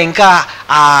ఉంటే ఇంకా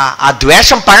ఆ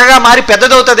ద్వేషం పగగా మారి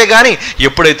పెద్దదవుతుంది. కానీ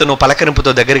ఎప్పుడైతే నువ్వు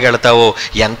పలకరింపుతో దగ్గరికి వెళతావో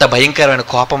ఎంత భయంకరమైన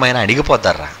కోపమైనా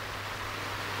అణిగిపోతారా.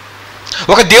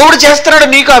 ఒక దేవుడు చేస్తున్నాడు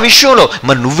నీకు ఆ విషయంలో,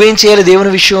 మరి నువ్వేం చేయాలి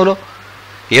దేవుని విషయంలో?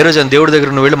 ఏ రోజైనా దేవుడి దగ్గర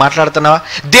నువ్వు వెళ్ళి మాట్లాడుతున్నావా?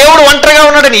 దేవుడు ఒంటరిగా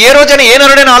ఉన్నాడని ఏ రోజైనా ఏ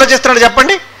నరుడైనా ఆలోచిస్తున్నాడు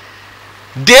చెప్పండి?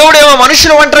 దేవుడేమో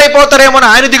మనుషులు ఒంటరి అయిపోతారేమో అని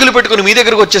ఆయన దిగులు పెట్టుకుని మీ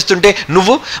దగ్గరకు వచ్చేస్తుంటే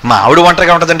నువ్వు మా ఆవిడ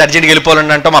ఒంటరిగా ఉంటుందంటే అర్జెంట్కి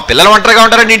వెళ్ళిపోవాలని అంటావు, మా పిల్లలు ఒంటరిగా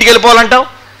ఉంటారని ఇంటికి వెళ్ళిపోవాలంటావు.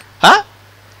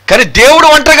 కానీ దేవుడు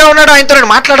ఒంటరిగా ఉన్నాడు, ఆయనతో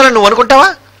నేను మాట్లాడాలని నువ్వు అనుకుంటావా?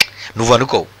 నువ్వు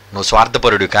అనుకోవు, నువ్వు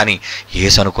స్వార్థపరుడు. కానీ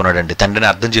యేసు అనుకున్నాడండి, తండ్రిని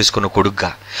అర్థం చేసుకున్న కొడుగ్గా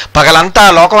పగలంతా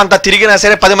లోకమంతా తిరిగినా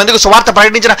సరే 10 మందికి సువార్త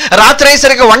ప్రకటించిన రాత్రి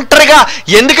అయ్యేసరికి ఒంటరిగా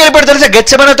ఎందుకు వెళ్ళిపోయాడు తెలుసా?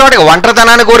 గెచ్చబడిన తోటకి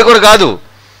ఒంటరితనాన్ని కోరుకోరు కాదు.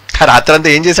 రాత్రి అంతా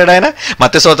ఏం చేశాడు ఆయన?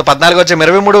 మత్తయి సువార్త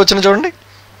 14:23 వచ్చిన చూడండి.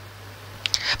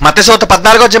 మత్తయి సువార్త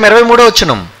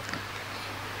 14:23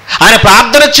 ఆయన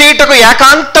ప్రార్థన చేయుటకు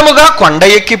ఏకాంతముగా కొండ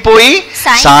ఎక్కిపోయి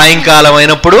సాయంకాలం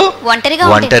అయినప్పుడు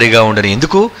ఒంటరిగా ఉండను.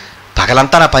 ఎందుకు?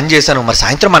 పగలంతా నా పని చేశాను, మరి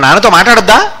సాయంత్రం మా నాన్నతో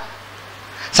మాట్లాడొద్దా?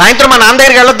 సాయంత్రం మా నాన్న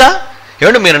దగ్గరికి వెళ్ళొద్దా?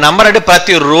 ఏమంటే మీరు నమ్మరంటే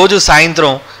ప్రతిరోజు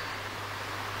సాయంత్రం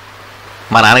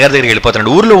మా నాన్నగారి దగ్గరికి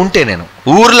వెళ్ళిపోతాను.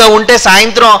 ఊర్లో ఉంటే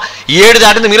సాయంత్రం 7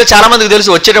 దాటింది. మీలో చాలామందికి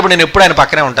తెలుసు, వచ్చేటప్పుడు నేను ఎప్పుడు ఆయన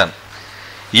పక్కనే ఉంటాను.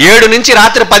 7 నుంచి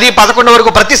రాత్రి 10-11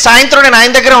 వరకు ప్రతి సాయంత్రం నేను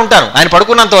ఆయన దగ్గర ఉంటాను, ఆయన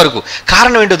పడుకున్నంత వరకు.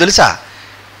 కారణం ఏంటో తెలుసా?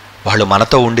 వాళ్ళు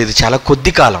మనతో ఉండేది చాలా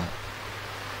కొద్ది కాలం.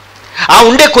 ఆ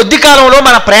ఉండే కొద్ది కాలంలో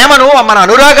మన ప్రేమను, మన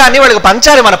అనురాగాన్ని వాళ్ళకి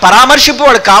పంచాలి, మన పరామర్శింపు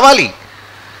వాళ్ళకి కావాలి.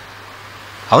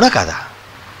 అవునా కాదా?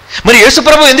 మరి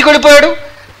యేసుప్రభు ఎందుకు వెళ్ళిపోయాడు?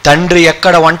 తండ్రి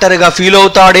ఎక్కడ ఒంటరిగా ఫీల్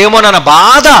అవుతాడేమోనన్న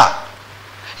బాధ.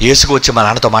 యేసుకు వచ్చి మా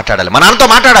నాన్నతో మాట్లాడాలి, మా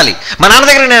నాన్న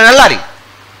దగ్గర నేను వెళ్ళాలి.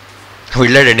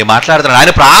 వెళ్ళాడండి, మాట్లాడుతున్నాడు.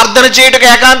 ఆయన ప్రార్థన చేయటకు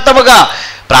ఏకాంతముగా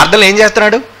ప్రార్థనలు ఏం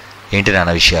చేస్తున్నాడు? ఏంటి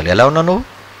నాన్న విషయాలు, ఎలా ఉన్నావు నువ్వు?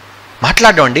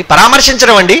 మాట్లాడడం అండి,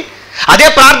 పరామర్శించడం అండి, అదే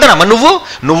ప్రార్థన. మరి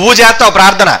నువ్వు చేస్తావు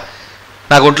ప్రార్థన,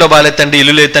 నాకు ఒంట్లో బాగాలేదండి,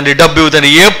 ఇల్లు లేదండి, డబ్బు ఇవ్వదండి,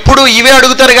 ఎప్పుడు ఇవే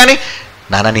అడుగుతారు. కానీ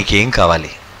నాన్న నీకేం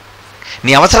కావాలి,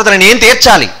 నీ అవసరతను నేను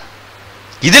తీర్చాలి,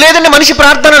 ఇది లేదండి మనిషి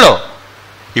ప్రార్థనలో.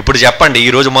 ఇప్పుడు చెప్పండి,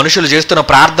 ఈరోజు మనుషులు చేస్తున్న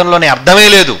ప్రార్థనలోనే అర్థమే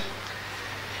లేదు.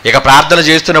 ఇక ప్రార్థన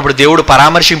చేస్తున్నప్పుడు దేవుడు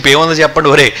పరామర్శింపు ఏముందో చెప్పండి?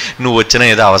 ఒరే నువ్వు వచ్చిన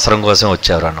ఏదో అవసరం కోసం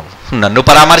వచ్చావురా, నన్ను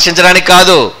పరామర్శించడానికి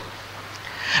కాదు,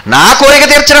 నా కోరిక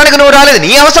తీర్చడానికి నువ్వు రాలేదు,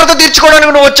 నీ అవసరత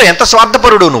తీర్చుకోవడానికి నువ్వు వచ్చావు. ఎంత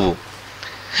స్వార్థపరుడు నువ్వు!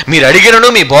 మీరు అడిగినను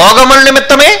మీ భోగముల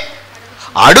నిమిత్తమే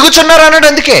అడుగుచున్నారు అన్నాడు.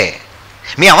 అందుకే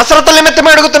మీ అవసరతల నిమిత్తమే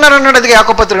అడుగుతున్నారు అన్నాడు. అందుకే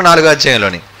యాకోబు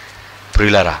 4:4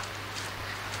 ప్రియులారా,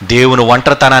 దేవుని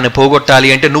ఒంటరితనాన్ని పోగొట్టాలి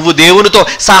అంటే నువ్వు దేవునితో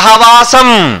సహవాసం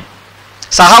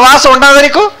ఉండాలి.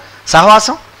 నీకు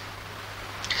సహవాసం,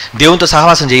 దేవునితో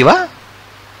సహవాసం చేయవా?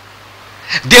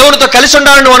 దేవునితో కలిసి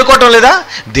ఉండాలని నువ్వు అనుకోవటం లేదా?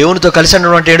 దేవునితో కలిసి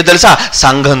ఉండడం అంటే ఏంటో తెలుసా?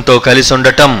 సంఘంతో కలిసి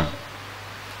ఉండటం.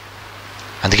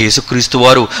 అందుకే యేసుక్రీస్తు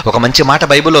వారు ఒక మంచి మాట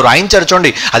బైబిల్లో రాయించారు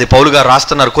చూడండి. అది పౌలు గారు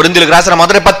రాస్తున్నారు, కొరింథీయులకు రాసిన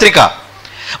మొదటి పత్రిక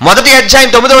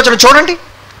 1:9 చూడండి.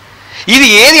 ఇది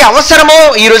ఏది అవసరమో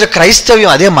ఈరోజు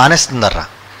క్రైస్తవ్యం అదే మానేస్తుందర్రా.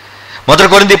 1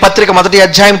 కొరింథీ పత్రిక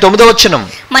 1:9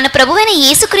 మన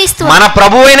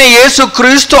ప్రభువైన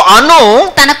యేసుక్రీస్తు అను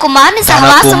తన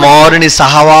కుమారుని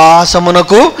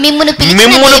సహవాసమునకు మిమ్మును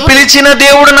పిలిచిన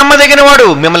దేవుడు నమ్మదగిన వాడు.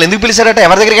 మిమ్మల్ని ఎందుకు పిలిచారట?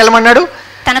 ఎవరి దగ్గరికి వెళ్ళమన్నాడు?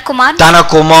 తన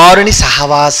కుమారుని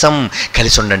సహవాసం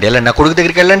కలిసి ఉండండి. వెళ్ళండి, నా కొడుకు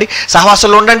దగ్గరికి వెళ్ళండి,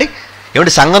 సహవాసంలో ఉండండి.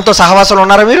 ఏమండి సంఘంతో సహవాసంలో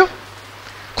ఉన్నారా మీరు?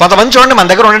 కొంతమంది చూడండి మన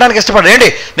దగ్గర ఉండడానికి ఇష్టపడండి. ఏంటి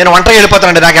నేను ఒంటరిగా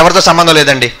వెళ్ళిపోతానండి, నాకు ఎవరితో సంబంధం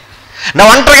లేదండి, నా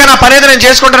ఒంటరిగా నా పనేది నేను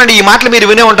చేసుకుంటానండి. ఈ మాటలు మీరు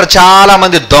వినే ఉంటారు.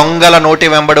 చాలామంది దొంగల నోటి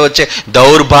వెంబడి వచ్చే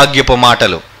దౌర్భాగ్యపు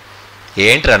మాటలు.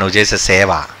 ఏంట్రా నువ్వు చేసే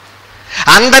సేవ?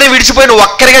 అందరినీ విడిచిపోయి నువ్వు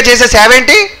ఒక్కరిగా చేసే సేవ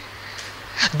ఏంటి?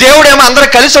 దేవుడేమో అందరూ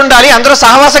కలిసి ఉండాలి, అందరూ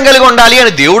సహవాసం కలిగి ఉండాలి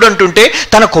అని దేవుడు అంటుంటే,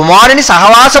 తన కుమారుని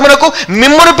సహవాసమునకు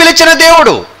మిమ్మును పిలిచిన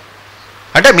దేవుడు.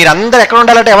 అంటే మీరందరూ ఎక్కడ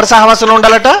ఉండాలట? ఎవరి సహవాసంలో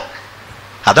ఉండాలట?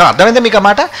 అర్థమైందా మీకు ఆ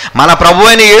మాట? మన ప్రభు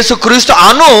అయిన యేసుక్రీస్తు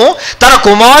అను తన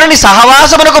కుమారుని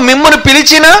సహవాసమునకు మిమ్మును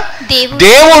పిలిచిన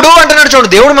దేవుడు అంటున్నాడు.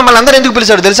 చూడండి, దేవుడు మిమ్మల్ని అందరూ ఎందుకు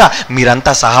పిలిచాడు తెలుసా?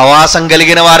 మీరంతా సహవాసం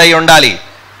కలిగిన వారై ఉండాలి.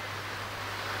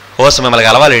 కోసం మిమ్మల్ని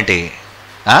కలవాలేంటి?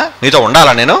 మీతో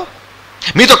ఉండాలా? నేను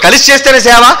మీతో కలిసి చేస్తేనే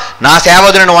సేవ. నా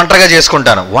సేవదు నేను ఒంటరిగా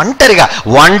చేసుకుంటాను. ఒంటరి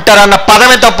అన్న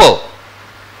పదమే తప్పు.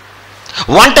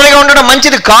 ఒంటరిగా ఉండడం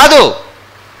మంచిది కాదు.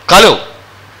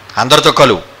 అందరితో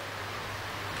కలు.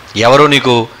 ఎవరు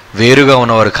నీకు వేరుగా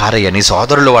ఉన్నవారు కారయ్య. నీ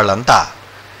సోదరులు వాళ్ళంతా,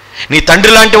 నీ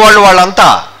తండ్రి లాంటి వాళ్ళంతా,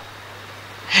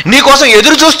 నీకోసం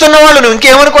ఎదురు చూస్తున్న వాళ్ళు. నువ్వు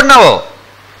ఇంకేమనుకుంటున్నావో?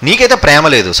 నీకైతే ప్రేమ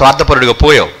లేదు, స్వార్థపరుడిగా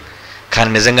పోయావు. కానీ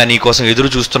నిజంగా నీకోసం ఎదురు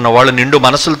చూస్తున్న వాళ్ళు నిండు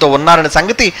మనసులతో ఉన్నారనే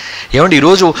సంగతి ఏమండి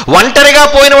ఈరోజు ఒంటరిగా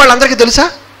పోయిన వాళ్ళందరికీ తెలుసా?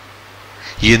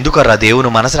 ఎందుకర్రా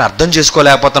దేవుని మనసుని అర్థం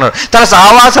చేసుకోలేకపోతున్నారు? తన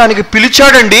సహవాసానికి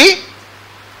పిలిచాడండి,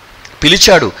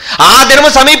 పిలిచాడు. ఆ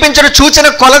దినము సమీపించిన చూచిన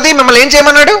కొలది మిమ్మల్ని ఏం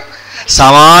చేయమన్నాడు?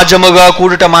 సమాజముగా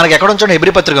కూడుట. మనకి ఎక్కడ ఉంచండి?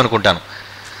 హెబ్రీ పత్రిక అనుకుంటాను.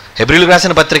 హెబ్రీలకు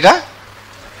రాసిన పత్రిక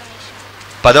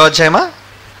 10వ అధ్యాయమా?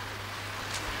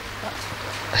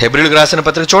 హెబ్రీలకు రాసిన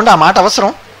పత్రిక చూడండి, ఆ మాట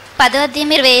అవసరం. 10వ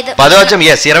అధ్యాయం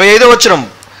 25వ వచనం.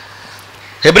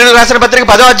 హెబ్రీలకు రాసిన పత్రిక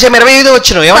 10వ అధ్యాయం 25వ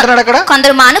వచనం ఏమంటున్నాడు అక్కడ?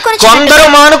 కొందరు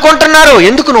మానుకుంటున్నారు.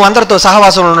 ఎందుకు? నువ్వు అందరితో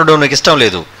సహవాసంలో ఉండడం నీకు ఇష్టం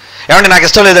లేదు. ఏమంటే నాకు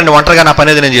ఇష్టం లేదండి, ఒంటరిగా నా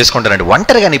పని నేను చేసుకుంటానండి.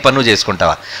 ఒంటరిగా నీ పన్ను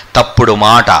చేసుకుంటావా? తప్పుడు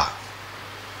మాట.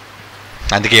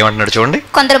 అందుకే ఏమంటున్నాడు చూడండి,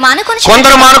 కొందరు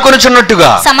మానుకొనుచున్నట్టుగా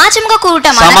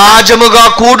సమాజముగా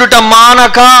కూడుట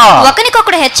మానక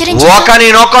ఒకనినొకడు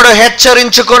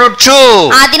హెచ్చరించుకొనుచు.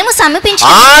 ఆ దినము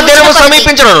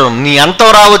సమీపించడం. నీ అంతం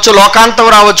రావచ్చు, లోకాంతం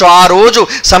రావచ్చు. ఆ రోజు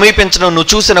సమీపించడం నువ్వు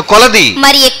చూసిన కొలది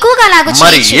మరి ఎక్కువగా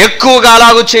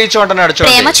అలాగూ చేయొచ్చు అంటున్నాడు.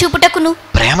 చూడండి,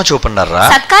 ప్రేమ చూపండారా,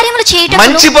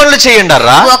 మంచి పనులు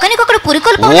చేయండారా, ఒకరినొకడు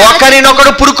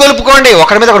పురుకొల్పుకోండి.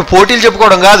 ఒకరి మీద ఒకడు పోటీలు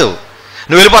చెప్పుకోవడం కాదు.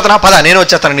 నువ్వు వెళ్ళిపోతున్నా, పద నేను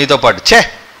వచ్చేస్తాను నీతో పాటు.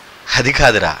 అది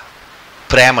కాదురా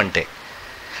ప్రేమ అంటే.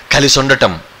 కలిసి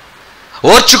ఉండటం,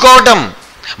 ఓర్చుకోవటం,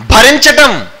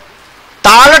 భరించటం,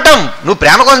 తాళటం. నువ్వు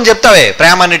ప్రేమ కోసం చెప్తావే,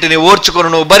 ప్రేమ అన్నిటిని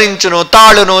ఓర్చుకును, భరించును,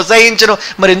 తాళును, సహించును.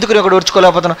 మరి ఎందుకు నేను ఒకటి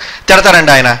ఓర్చుకోలేకపోతున్నావు?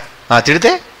 తిడతారండి ఆయన.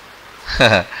 తిడితే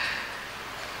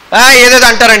ఏదేదో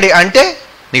అంటారండి. అంటే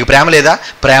నీకు ప్రేమ లేదా?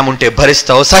 ప్రేమ ఉంటే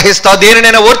భరిస్తావు, సహిస్తావు,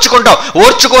 దేనినైనా ఓర్చుకుంటావు.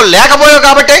 ఓర్చుకోలేకపోయావు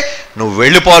కాబట్టి నువ్వు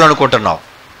వెళ్ళిపోవాలనుకుంటున్నావు,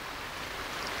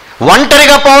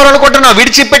 ఒంటరిగా పోవాలనుకుంటున్నావు,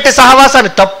 విడిచిపెట్టే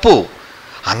సహవాసాన్ని. తప్పు.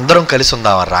 అందరం కలిసి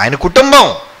ఉందామర్రా, ఆయన కుటుంబం.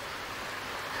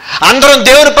 అందరం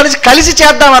దేవుని పని కలిసి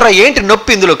చేద్దామర్రా. ఏంటి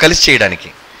నొప్పి ఇందులో కలిసి చేయడానికి?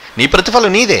 నీ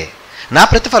ప్రతిఫలం నీదే, నా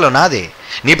ప్రతిఫలం నాదే.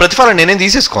 నీ ప్రతిఫలం నేనేం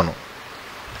తీసేసుకోను.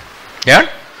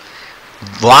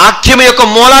 వాక్యం యొక్క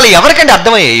మూలాలు ఎవరికంటే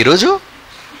అర్థమయ్యాయి ఈరోజు?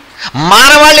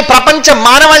 మానవాళి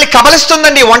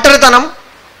కబలిస్తుందండి ఒంటరితనం,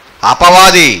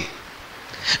 అపవాది.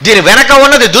 దీని వెనక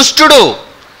ఉన్నది దుష్టుడు.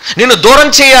 నిన్ను దూరం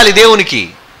చేయాలి దేవునికి.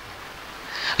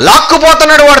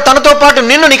 లాక్కుపోతున్నాడు వాడు తనతో పాటు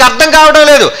నిన్ను. నీకు అర్థం కావడం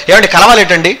లేదు. ఏమంటే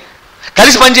కలవాలేటండి,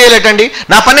 కలిసి పని చేయలేటండి,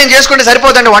 నా పని నేను చేసుకుంటే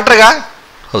సరిపోతండి ఒంటరిగా.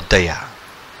 వద్దయ్యా,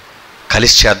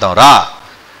 కలిసి చేద్దాం రా,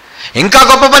 ఇంకా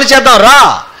గొప్ప పని చేద్దాం రా.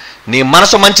 నీ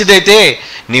మనసు మంచిదైతే,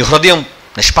 నీ హృదయం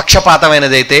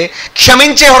నిష్పక్షపాతమైనదైతే,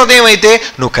 క్షమించే హృదయం అయితే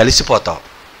నువ్వు కలిసిపోతావు.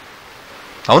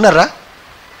 అవునరా?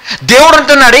 దేవుడు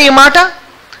అంటున్నాడే ఈ మాట,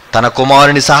 తన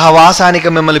కుమారుని సహవాసానికి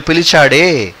మిమ్మల్ని పిలిచాడే.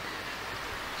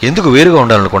 ఎందుకు వేరుగా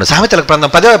ఉండాలనుకోండి. సామెతలకు గ్రంథం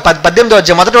 18వ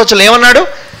అధ్యాయం 1వ వచనంలో ఏమన్నాడు?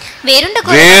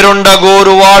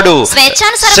 వేరుండగోరువాడు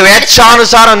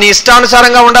స్వేచ్ఛానుసారం, నీ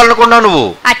ఇష్టానుసారంగా ఉండాలనుకున్నావు నువ్వు.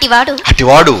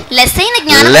 అటివాడు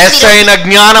లెస్సైన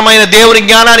జ్ఞానమైన దేవుని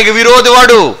జ్ఞానానికి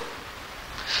విరోధివాడు.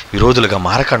 విరోధులుగా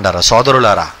మారకండారా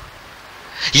సోదరులారా.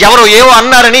 ఎవరో ఏవో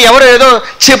అన్నారని, ఎవరో ఏదో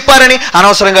చెప్పారని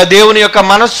అనవసరంగా దేవుని యొక్క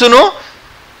మనస్సును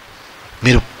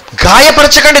మీరు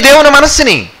గాయపరచకండి. దేవుని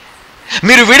మనస్సుని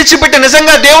మీరు విడిచిపెట్టి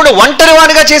నిజంగా దేవుడు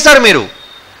ఒంటరివానిగా చేశారు మీరు.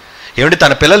 ఏమిటి,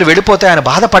 తన పిల్లలు వెళ్ళిపోతే ఆయన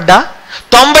బాధపడ్డా?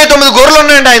 99 గొర్రెలు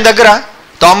ఉన్నాయండి ఆయన దగ్గర.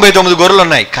 99 గొర్రెలు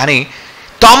ఉన్నాయి. కానీ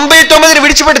 99ని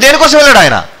విడిచిపెట్టి దేనికోసం వెళ్ళాడు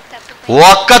ఆయన?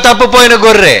 ఒక్క తప్పిపోయిన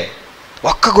గొర్రె,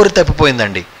 ఒక్క గొర్రె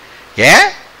తప్పిపోయిందండి.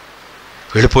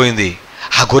 వెళ్ళిపోయింది.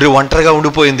 ఆ గొర్రె ఒంటరిగా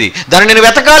ఉండిపోయింది. దాన్ని నేను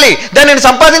వెతకాలి, దాన్ని నేను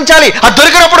సంపాదించాలి. అది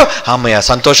దొరికినప్పుడు అమ్మయ్య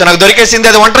సంతోషం, నాకు దొరికేసింది.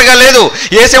 అది ఒంటరిగా లేదు.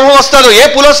 ఏ సింహం వస్తుందో, ఏ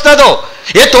పులి వస్తుందో,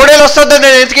 ఏ తోడేలు వస్తుందో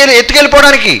నేను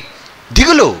ఎత్తుకెళ్ళిపోవడానికి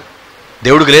దిగులు.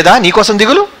 దేవుడికి లేదా నీకోసం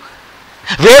దిగులు?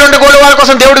 వేరుండగోలు వాళ్ళ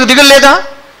కోసం దేవుడికి దిగులు లేదా?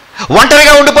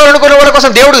 ఒంటరిగా ఉండిపోవాలనుకునే వాళ్ళ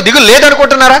కోసం దేవుడికి దిగులు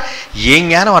లేదనుకుంటున్నారా? ఏం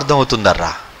జ్ఞానం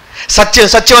అర్థమవుతుందర్రా?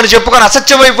 సత్యం అని చెప్పుకొని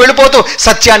అసత్యం వైపు వెళ్ళిపోతూ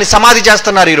సత్యాన్ని సమాధి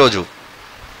చేస్తున్నారు ఈరోజు.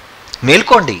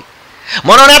 మేల్కోండి,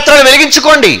 మనోనేత్రాలు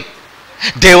వెలిగించుకోండి,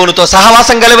 దేవునితో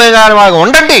సహవాసం కలిగిన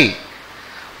ఉండండి.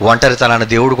 ఒంటరితనాన్ని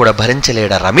దేవుడు కూడా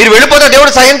భరించలేడర్రా. మీరు వెళ్ళిపోతే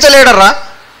దేవుడు సహించలేడర్రా.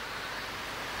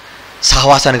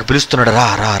 సహవాసానికి పిలుస్తున్నాడు, రా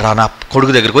రా రా నా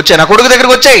కొడుకు దగ్గరికి వచ్చాయి, నా కొడుకు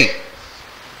దగ్గరికి వచ్చాయి,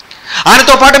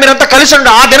 ఆయనతో పాటు మీరంతా కలిసి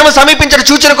ఉండండి, ఆ దినము సమీపించడం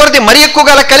చూచిన కొరది మరీ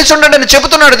ఎక్కువగా అలా కలిసి ఉండండి అని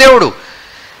చెబుతున్నాడు దేవుడు.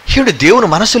 ఈవిడ దేవుని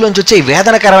మనసులోంచి వచ్చే ఈ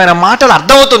వేదనకరమైన మాటలు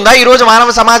అర్థమవుతుందా ఈరోజు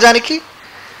మానవ సమాజానికి?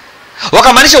 ఒక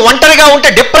మనిషి ఒంటరిగా ఉంటే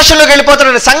డిప్రెషన్లోకి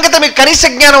వెళ్ళిపోతాడనే సంగతి మీకు కనీస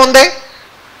జ్ఞానం ఉందే?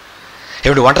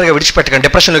 ఏమిటి ఒంటరిగా విడిచిపెట్టకండి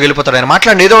డిప్రెషన్లోకి వెళ్ళిపోతాడు ఆయన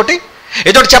మాట్లాడండి,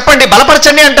 ఏదోటి చెప్పండి,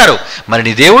 బలపరచండి అంటారు. మరి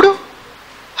నీ దేవుడు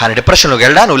ఆయన డిప్రెషన్లోకి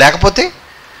వెళ్ళడా నువ్వు లేకపోతే?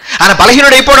 ఆయన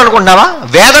బలహీనుడు అయిపోవడం అనుకుంటున్నావా?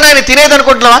 వేదన ఆయన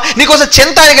తినేదనుకుంటున్నావా? నీకోసం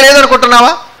చింత ఆయనకి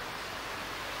లేదనుకుంటున్నావా?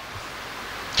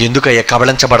 ఎందుకయ్యా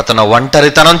కబళించబడుతున్నావు?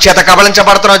 ఒంటరితనం చేత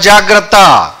కబళించబడుతున్నావు, జాగ్రత్త.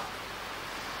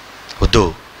 వద్దు,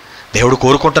 దేవుడు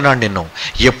కోరుకుంటున్నాడు నిన్ను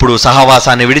ఎప్పుడు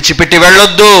సహవాసాన్ని విడిచిపెట్టి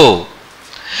వెళ్ళొద్దు,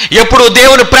 ఎప్పుడు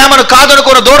దేవుని ప్రేమను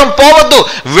కాదనుకుని దూరం పోవద్దు.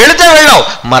 వెళితే వెళ్ళావు,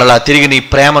 మరలా తిరిగి నీ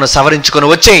ప్రేమను సవరించుకొని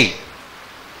వచ్చేయి,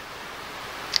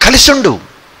 కలిసుండు,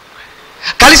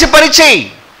 కలిసి పనిచేయి.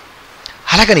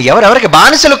 అలాగని ఎవరెవరికి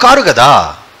బానిసలు కారు కదా,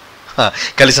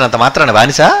 కలిసినంత మాత్రాన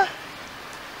బానిస?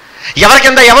 ఎవరి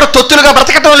కింద ఎవరు తొత్తులుగా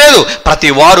బ్రతకటం లేదు. ప్రతి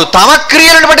వారు తమ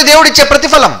క్రియలను బట్టి దేవుడిచ్చే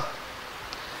ప్రతిఫలం.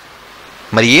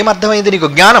 మరి ఏమర్థమైంది నీకు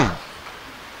జ్ఞానం?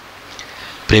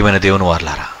 ప్రియమైన దేవుని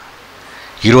వారలారా,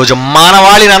 ఈరోజు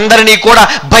మానవాళిని అందరినీ కూడా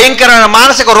భయంకరమైన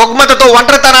మానసిక రుగ్మతతో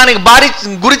ఒంటరితనానికి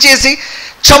గురి చేసి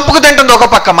చంపుకు తింటుంది ఒక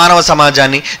పక్క మానవ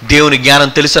సమాజాన్ని. దేవుని జ్ఞానం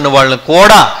తెలిసిన వాళ్ళని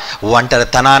కూడా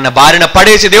ఒంటరితనాన్ని బారిన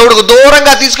పడేసి దేవుడికి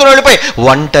దూరంగా తీసుకుని వెళ్ళిపోయి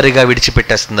ఒంటరిగా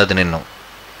విడిచిపెట్టేస్తుంది అది నిన్ను.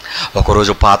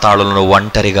 ఒకరోజు పాతాళంలో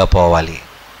ఒంటరిగా పోవాలి.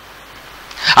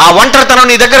 ఆ ఒంటరితనం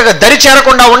నీ దగ్గర దరి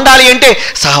చేరకుండా ఉండాలి అంటే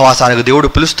సహవాసానికి దేవుడు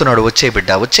పిలుస్తున్నాడు, వచ్చేయి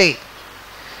బిడ్డ, వచ్చేయి,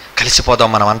 కలిసిపోదాం,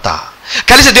 మనమంతా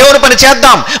కలిసి దేవుని పని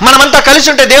చేద్దాం. మనమంతా కలిసి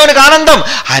ఉంటే దేవునికి ఆనందం,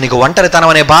 ఆయనకు ఒంటరితనం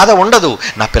అనే బాధ ఉండదు.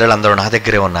 నా పిల్లలందరూ నా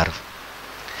దగ్గరే ఉన్నారు,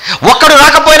 ఒక్కడు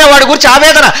రాకపోయినా వాడి గురించి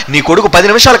ఆవేదన. నీ కొడుకు 10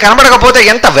 నిమిషాలు కనబడకపోతే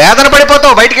ఎంత వేదన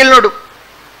పడిపోతావు, బయటికి వెళ్ళినాడు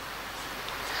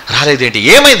రాలేదేంటి,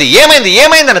 ఏమైంది ఏమైంది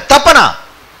ఏమైంది అని తప్పన.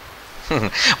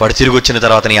 వాడు తిరిగి వచ్చిన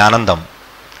తర్వాత నీ ఆనందం,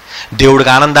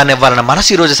 దేవుడికి ఆనందాన్ని ఇవ్వాలన్న మనసు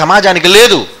ఈరోజు సమాజానికి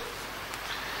లేదు.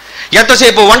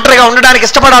 ఎంతసేపు ఒంటరిగా ఉండడానికి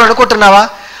ఇష్టపడాలనుకుంటున్నావా?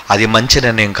 అది మంచి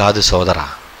నిర్ణయం కాదు సోదరా.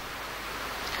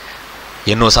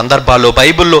 ఎన్నో సందర్భాల్లో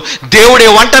బైబిల్లో దేవుడే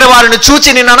ఒంటరి వారిని చూచి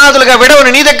నిన్ను అనాథులుగా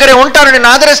విడవని, నీ దగ్గరే ఉంటాను, నిన్ను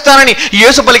ఆదరిస్తానని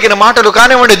యేసు పలికిన మాటలు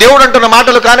కానివ్వండి, దేవుడు అంటున్న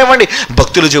మాటలు కానివ్వండి,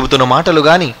 భక్తులు చెబుతున్న మాటలు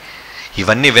కానీ,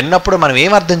 ఇవన్నీ విన్నప్పుడు మనం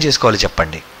ఏం అర్థం చేసుకోవాలి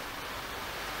చెప్పండి?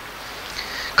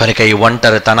 కనుక ఈ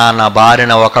ఒంటరితనాన్న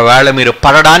బారిన ఒకవేళ మీరు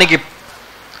పడడానికి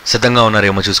సిద్ధంగా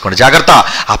ఉన్నారేమో చూసుకోండి, జాగ్రత్త.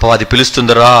 అపవాది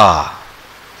పిలుస్తుందిరా.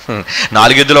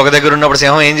 4 ఎద్దులు ఒక దగ్గర ఉన్నప్పుడు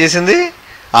సింహం ఏం చేసింది?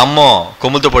 అమ్మో,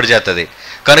 కొమ్ములతో పొడి చేస్తుంది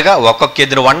కనుక ఒక్కొక్క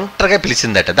ఎద్దును ఒంటరిగా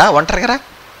పిలిచిందట, ఒంటరిగా రా.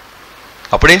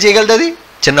 అప్పుడు ఏం చేయగలదు అది?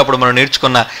 చిన్నప్పుడు మనం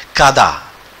నేర్చుకున్న కథ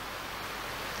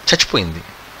చచ్చిపోయింది,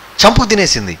 చంపుకు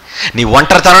తినేసింది. నీ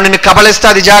ఒంటరితనం నిన్ను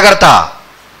కబలిస్తుంది, జాగ్రత్త.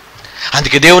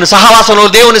 అందుకే దేవుని సహవాసంలో,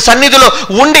 దేవుని సన్నిధిలో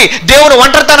ఉండి దేవుని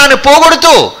ఒంటరితనాన్ని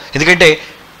పోగొడుతూ, ఎందుకంటే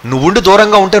నువ్వు ఉండి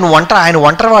దూరంగా ఉంటే నువ్వు ఆయన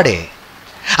ఒంటరివాడే,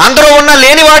 అందరూ ఉన్నా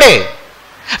లేనివాడే,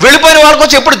 వెళ్ళిపోయిన వాళ్ళకి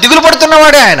వచ్చి ఎప్పుడు దిగులు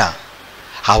పడుతున్నవాడే ఆయన.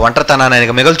 ఆ ఒంటరితనాన్ని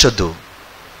ఆయనకు మిగల్చొద్దు,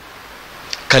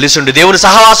 కలిసి ఉండి దేవుని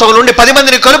సహవాసంలో ఉండి 10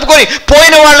 మందిని కలుపుకొని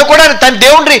పోయిన వాళ్ళు కూడా తన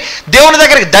దేవుని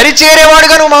దగ్గరికి దరి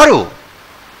చేరేవాడుగా నువ్వు మారు.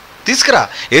 తీసుకురా.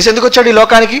 యేసు ఎందుకు వచ్చాడు ఈ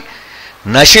లోకానికి?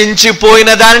 నశించిపోయిన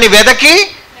దానిని వెదకి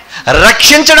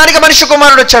రక్షించడానికి మనిషి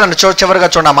కుమారుడు వచ్చాడు. చివరిగా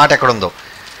చూడండి ఆ మాట ఎక్కడుందో.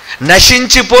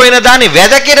 నశించిపోయిన దాన్ని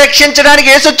వెదకి రక్షించడానికి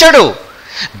యేసు వచ్చాడు.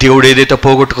 దేవుడు ఏదైతే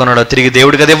పోగొట్టుకున్నాడో తిరిగి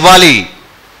దేవుడికి అది ఇవ్వాలి.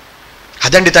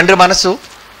 అదండి తండ్రి మనస్సు,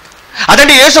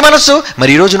 అదండి యేసు మనస్సు.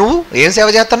 మరి ఈరోజు నువ్వు ఏం సేవ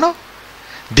చేస్తున్నావు?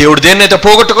 దేవుడు దేన్నైతే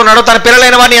పోగొట్టుకున్నాడో, తన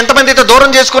పిల్లలైన వాడిని ఎంతమంది అయితే దూరం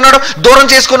చేసుకున్నాడో, దూరం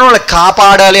చేసుకున్న వాళ్ళని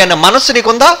కాపాడాలి అన్న మనస్సు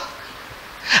నీకుందా?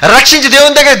 రక్షించి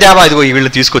దేవుని దగ్గర, దేవా ఇదిగో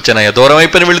వీళ్ళు తీసుకొచ్చానయ్యా, దూరం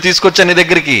అయిపోయిన వీళ్ళు తీసుకొచ్చాను నీ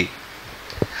దగ్గరికి,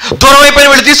 దూరం అయిపోయిన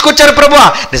వీళ్ళు తీసుకొచ్చారు ప్రభువా.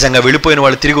 నిజంగా వెళ్ళిపోయిన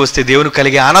వాళ్ళు తిరిగి వస్తే దేవునికి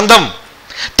కలిగే ఆనందం,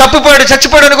 తప్పిపోయాడు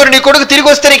చచ్చిపోయాడు అనుకుని నీ కొడుకు తిరిగి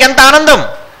వస్తే నీకు ఎంత ఆనందం.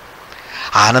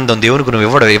 ఆ ఆనందం దేవునికి నువ్వు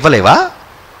ఇవ్వలేవా?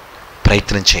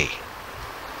 ప్రయత్నం చేయి.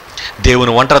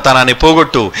 దేవుని ఒంటరితనాన్ని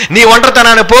పోగొట్టు, నీ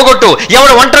ఒంటరితనాన్ని పోగొట్టు.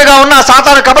 ఎవడు ఒంటరిగా ఉన్నా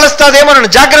సాతాను కబలిస్తాదేమో,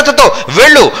 జాగ్రత్తతో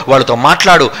వెళ్ళు, వాళ్ళతో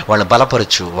మాట్లాడు, వాళ్ళని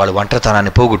బలపరచు, వాళ్ళ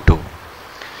ఒంటరితనాన్ని పోగొట్టు.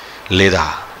 లేదా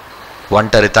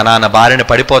ఒంటరితనాన్ని బారిన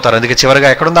పడిపోతారు. అందుకే చివరిగా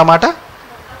ఎక్కడుందా మాట?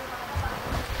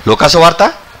 లూకాసు వార్త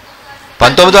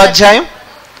 19వ అధ్యాయం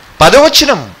 10వ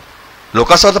వచనం.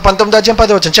 లూకాసు వార్త 19వ అధ్యాయం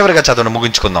 10వ వచనం చివరిగా చదవండి,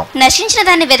 ముగించుకుందాం. నశించిన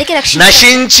దానిని వెదకి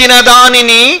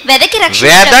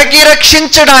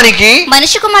రక్షించడానికి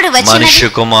మనిషి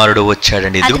కుమారుడు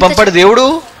వచ్చాడండి. ఎందుకు పంపాడు దేవుడు?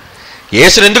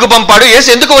 యేసుని ఎందుకు పంపాడు? యేసు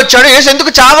ఎందుకు వచ్చాడు? యేసు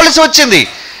ఎందుకు చావలసి వచ్చింది?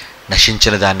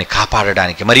 నశించిన దాన్ని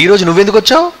కాపాడడానికి. మరి ఈరోజు నువ్వెందుకు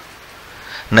వచ్చావు?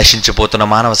 నశించిపోతున్న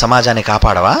మానవ సమాజాన్ని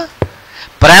కాపాడవా?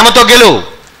 ప్రేమతో గెలు,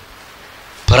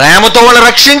 ప్రేమతో వాళ్ళు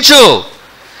రక్షించు.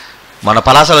 మన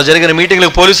పలాసలో జరిగిన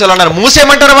మీటింగ్లకు పోలీసులు అన్నారు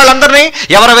మూసేయమంటారు వాళ్ళందరినీ,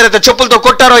 ఎవరెవరైతే చెప్పులతో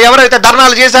కొట్టారో ఎవరైతే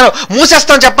ధర్నాలు చేశారో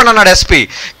మూసేస్తాం చెప్పండి అన్నాడు ఎస్పీ.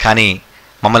 కానీ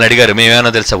మమ్మల్ని అడిగారు,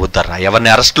 మేమేమో తెలుసా, వద్దర్రా ఎవరిని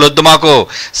అరెస్టులు వద్దు, మాకు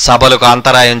సభలకు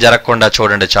అంతరాయం జరగకుండా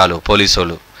చూడండి చాలు,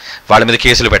 పోలీసులు వాళ్ళ మీద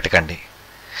కేసులు పెట్టకండి.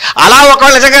 అలా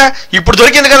ఒకవేళ నిజంగా ఇప్పుడు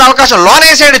దొరికింది కదా అవకాశం,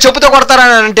 లోనేసేయండి చెప్పుతో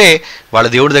కొడతారని అంటే వాళ్ళ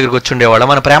దేవుడి దగ్గరికి వచ్చి ఉండేవాళ్ళ,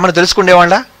 మన ప్రేమను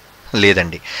తెలుసుకునేవాళ్ళ?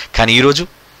 లేదండి. కానీ ఈరోజు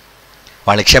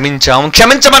వాళ్ళని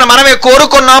క్షమించమని మనమే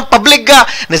కోరుకున్నాం పబ్లిక్గా.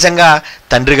 నిజంగా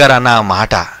తండ్రి గారు అన్న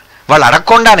మాట వాళ్ళు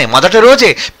అడగకుండానే మొదటి రోజే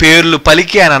పేర్లు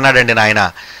పలికి ఆయన అన్నాడండి, నాయన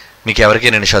మీకెవరికి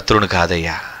నేను శత్రువుని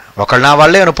కాదయ్యా, ఒకళ్ళు నా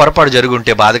వల్లే నేను పొరపాటు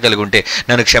జరుగుంటే బాధ కలిగి ఉంటే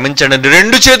నన్ను క్షమించండి అని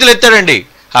 2 చేతులు ఎత్తాడండి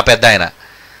ఆ పెద్ద ఆయన.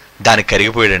 దానికి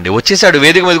కరిగిపోయాడండి, వచ్చేసాడు,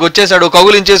 వేదిక మీదకి వచ్చేసాడు,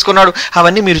 కౌగులించేసుకున్నాడు.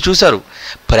 అవన్నీ మీరు చూశారు.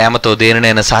 ప్రేమతో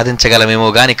దేనినైనా సాధించగలమేమో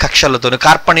కానీ కక్షలతో,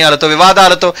 కార్పణ్యాలతో,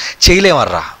 వివాదాలతో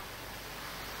చేయలేమర్రా.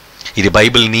 ఇది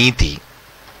బైబిల్ నీతి.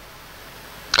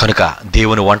 కనుక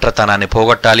దేవుని ఒంటరితనాన్ని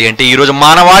పోగొట్టాలి అంటే ఈరోజు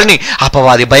మానవాళిని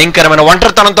అపవాది భయంకరమైన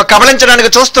ఒంటరితనంతో కబళించడానికి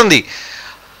చూస్తుంది.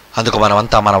 అందుకు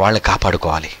మనమంతా మన వాళ్ళని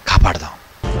కాపాడుకోవాలి. కాపాడదాం.